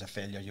such thing as a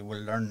failure. You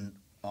will learn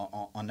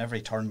on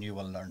every turn. You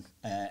will learn,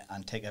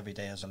 and take every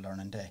day as a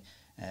learning day.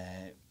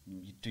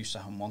 You do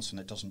something once and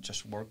it doesn't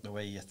just work the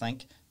way you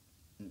think,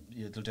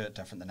 you'll do it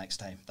different the next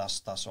time.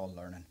 That's all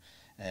learning.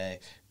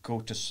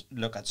 Go to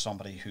look at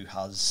somebody who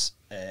has,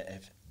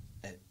 if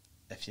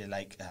you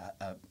like,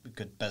 a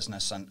good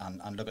business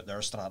and look at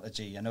their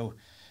strategy. As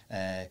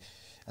I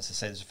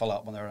say, there's a fellow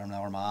up there in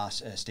Armagh,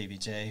 Stevie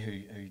J,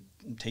 who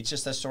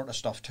teaches this sort of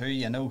stuff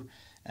too.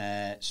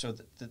 So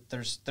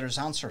there's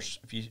answers.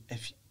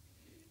 If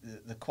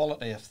the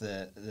quality of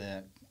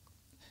the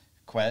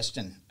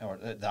question or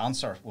the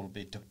answer will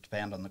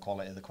depend on the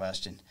quality of the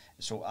question.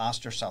 So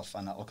ask yourself,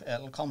 and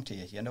it'll come to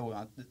you.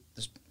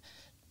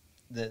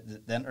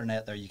 The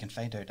internet there, you can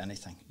find out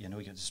anything.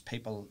 There's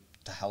people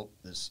to help.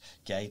 There's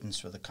guidance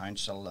for the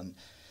council, and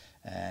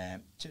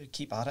to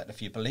keep at it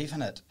if you believe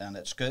in it and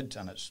it's good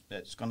and it's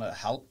going to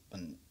help.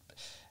 And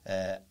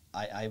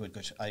I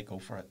go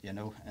for it.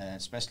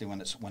 Especially when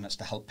it's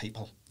to help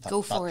people.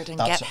 Go for it and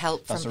get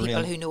help from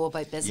people who know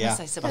about business.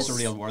 I suppose that's a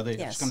real word. Yes.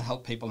 If it's going to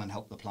help people and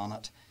help the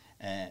planet,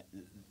 and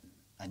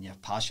you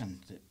have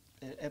passion,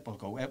 it will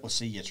go. It will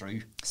see you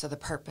through. So the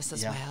purpose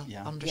as well,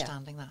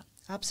 understanding that.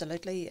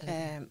 Absolutely.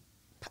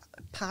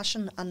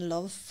 Passion and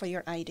love for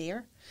your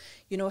idea.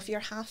 If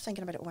you're half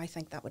thinking about it, I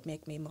think that would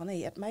make me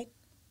money, it might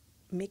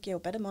make you a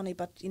bit of money,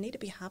 but you need to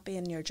be happy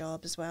in your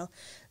job as well.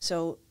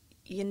 So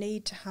you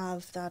need to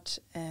have that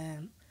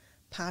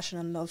passion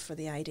and love for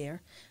the idea.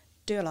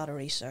 Do a lot of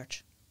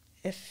research.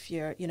 If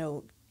you're,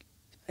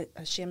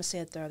 as Seamus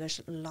said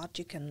there's a lot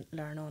you can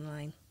learn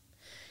online.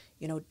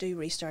 Do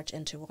research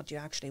into what you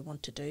actually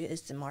want to do.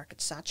 Is the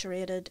market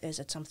saturated? Is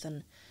it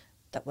something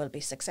that will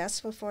be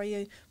successful for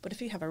you? But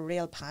if you have a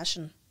real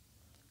passion,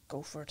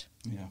 go for it.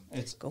 Yeah,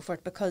 go for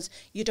it, because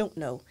you don't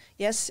know.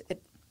 Yes,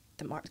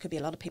 the market could be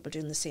a lot of people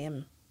doing the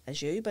same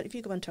as you, but if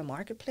you go into a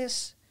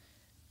marketplace,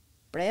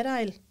 bread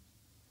aisle,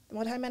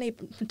 how many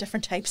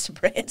different types of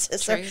breads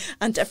is there,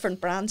 and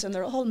different brands, and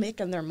they're all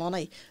making their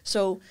money.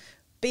 So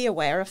be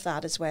aware of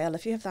that as well.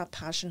 If you have that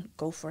passion,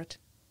 go for it.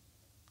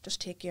 Just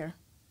take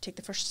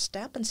the first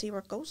step and see where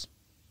it goes.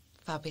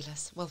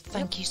 Fabulous. Well,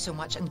 thank you so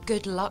much, and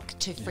good luck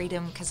to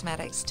Freedom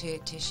Cosmetics, to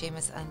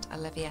Seamus and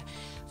Olivia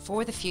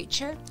for the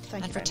future,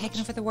 and for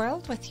taking over the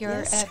world with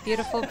your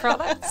beautiful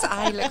products.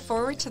 I look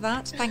forward to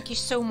that. Thank you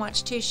so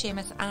much to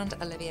Seamus and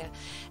Olivia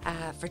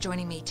for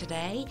joining me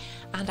today,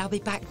 and I'll be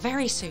back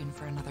very soon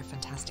for another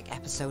fantastic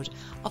episode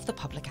of the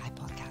Public Eye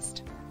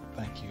Podcast.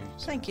 Thank you.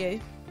 Thank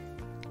you.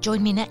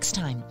 Join me next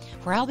time,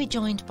 where I'll be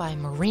joined by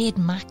Mairead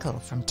Mackle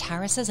from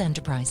Terraces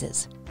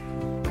Enterprises.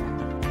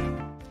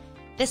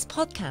 This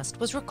podcast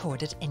was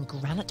recorded in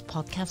Granite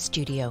Podcast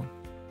Studio.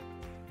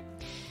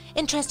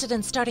 Interested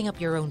in starting up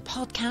your own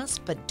podcast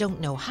but don't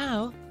know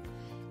how?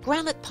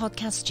 Granite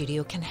Podcast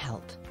Studio can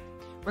help.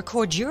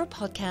 Record your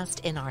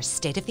podcast in our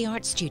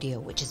state-of-the-art studio,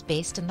 which is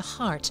based in the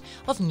heart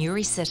of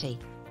Newry City.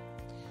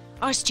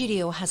 Our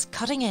studio has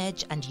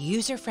cutting-edge and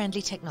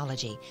user-friendly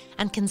technology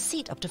and can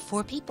seat up to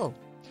 4 people.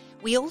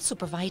 We also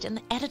provide an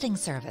editing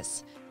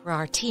service, where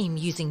our team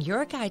using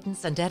your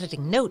guidance and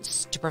editing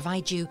notes to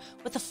provide you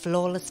with a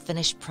flawless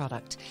finished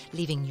product,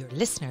 leaving your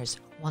listeners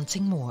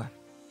wanting more.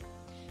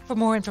 For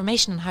more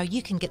information on how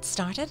you can get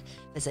started,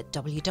 visit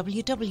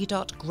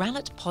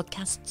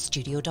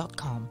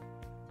www.granitepodcaststudio.com.